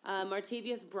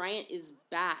 Martavius Bryant is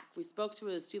back. We spoke to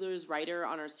a Steelers writer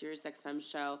on our SiriusXM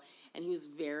show, and he was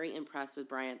very impressed with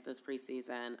Bryant this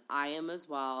preseason. I am as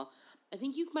well. I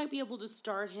think you might be able to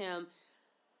start him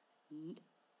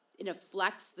in a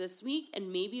flex this week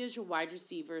and maybe as your wide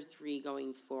receiver 3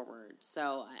 going forward.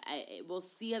 So we'll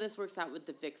see how this works out with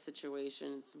the Vic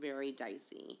situation. It's very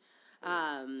dicey.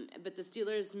 But the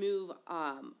Steelers move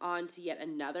on to yet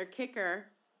another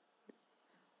kicker.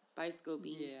 By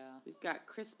Scobie. Yeah. We've got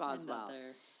Chris Boswell.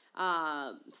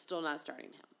 Still not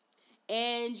starting him.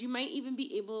 And you might even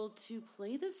be able to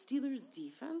play the Steelers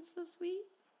defense this week.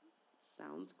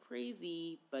 Sounds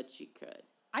crazy, but you could.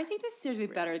 I think the Steelers will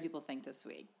be better than people think this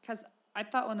week. Because I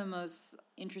thought one of the most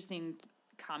interesting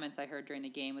comments I heard during the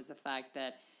game was the fact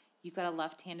that you've got a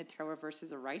left-handed thrower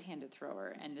versus a right-handed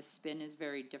thrower, and the spin is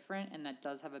very different, and that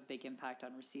does have a big impact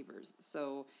on receivers.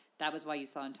 So that was why you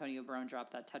saw Antonio Brown drop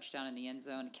that touchdown in the end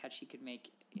zone, a catch he could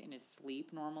make in his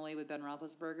sleep normally with Ben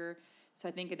Roethlisberger. So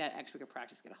I think that extra week of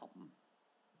practice is going to help him.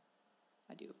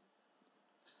 I do.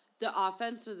 The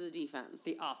offense or the defense?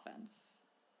 The offense.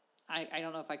 I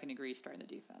don't know if I can agree starting the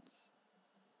defense,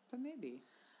 but maybe.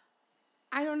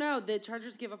 I don't know. The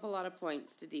Chargers give up a lot of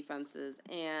points to defenses,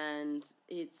 and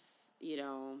it's,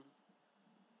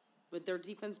 with their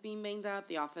defense being banged up,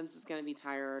 the offense is going to be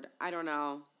tired. I don't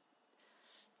know.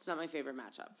 It's not my favorite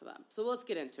matchup for them. So let's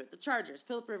get into it. The Chargers.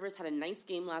 Phillip Rivers had a nice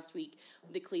game last week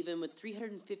with Cleveland with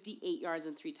 358 yards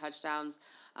and 3 touchdowns.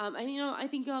 I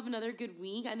think you'll have another good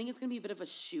week. I think it's going to be a bit of a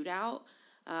shootout.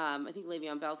 I think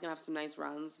Le'Veon Bell's going to have some nice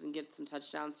runs and get some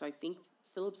touchdowns. So I think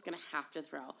Phillip's going to have to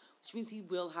throw, which means he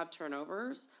will have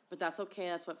turnovers, but that's okay.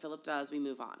 That's what Phillip does. We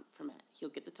move on from it. He'll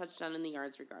get the touchdown and the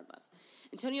yards regardless.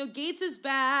 Antonio Gates is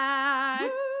back.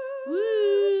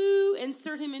 Woo!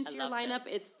 Insert him into your lineup.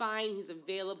 It's fine. He's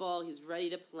available. He's ready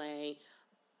to play.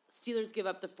 Steelers give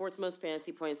up the 4th most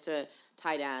fantasy points to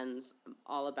tight ends. I'm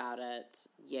all about it.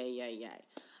 Yay.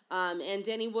 And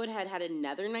Danny Woodhead had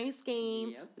another nice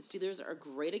game. Yep. The Steelers are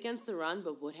great against the run,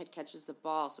 but Woodhead catches the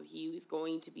ball, so he's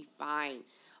going to be fine.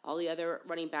 All the other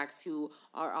running backs who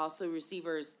are also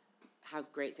receivers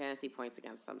have great fantasy points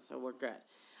against them, so we're good.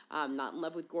 Not in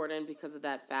love with Gordon because of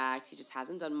that fact. He just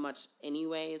hasn't done much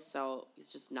anyways, so he's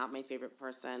just not my favorite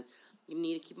person. You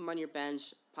need to keep him on your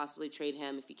bench, possibly trade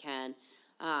him if you can,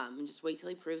 and just wait till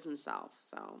he proves himself.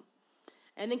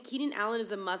 And then Keenan Allen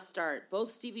is a must start.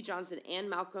 Both Stevie Johnson and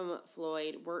Malcolm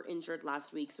Floyd were injured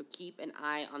last week, so keep an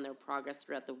eye on their progress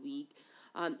throughout the week.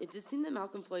 It did seem that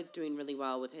Malcolm Floyd's doing really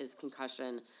well with his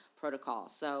concussion protocol,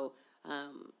 so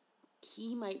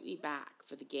he might be back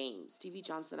for the game. Stevie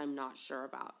Johnson, I'm not sure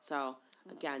about. So,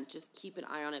 again, just keep an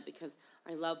eye on it because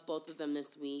I love both of them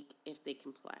this week if they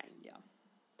can play. Yeah.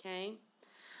 Okay?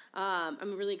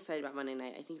 I'm really excited about Monday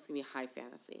night. I think it's going to be high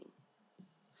fantasy.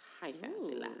 High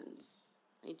fantasy land.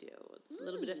 I do. It's a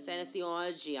little bit of fantasy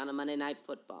orgy on a Monday Night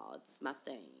Football. It's my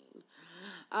thing.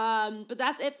 But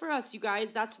that's it for us, you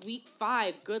guys. That's week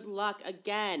 5. Good luck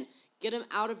again. Get them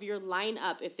out of your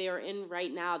lineup if they are in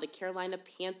right now. The Carolina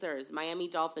Panthers, Miami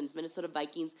Dolphins, Minnesota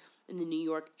Vikings, and the New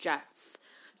York Jets.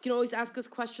 You can always ask us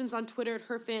questions on Twitter at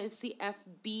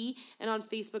HerFantasyFB and on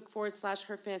Facebook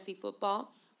 /HerFantasyFootball.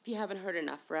 If you haven't heard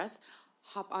enough for us,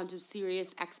 hop onto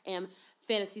Sirius XM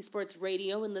Fantasy Sports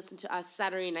Radio and listen to us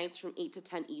Saturday nights from 8 to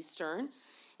 10 Eastern.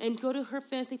 And go to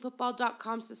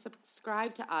herfantasyfootball.com to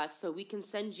subscribe to us so we can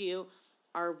send you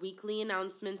our weekly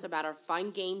announcements about our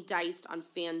fun game Diced on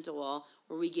FanDuel,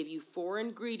 where we give you 4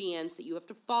 ingredients that you have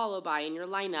to follow by in your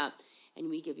lineup, and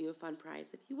we give you a fun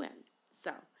prize if you win.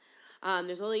 So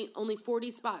there's only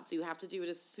 40 spots, so you have to do it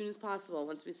as soon as possible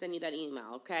once we send you that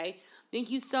email, okay?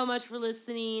 Thank you so much for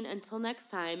listening. Until next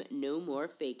time, no more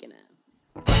faking it.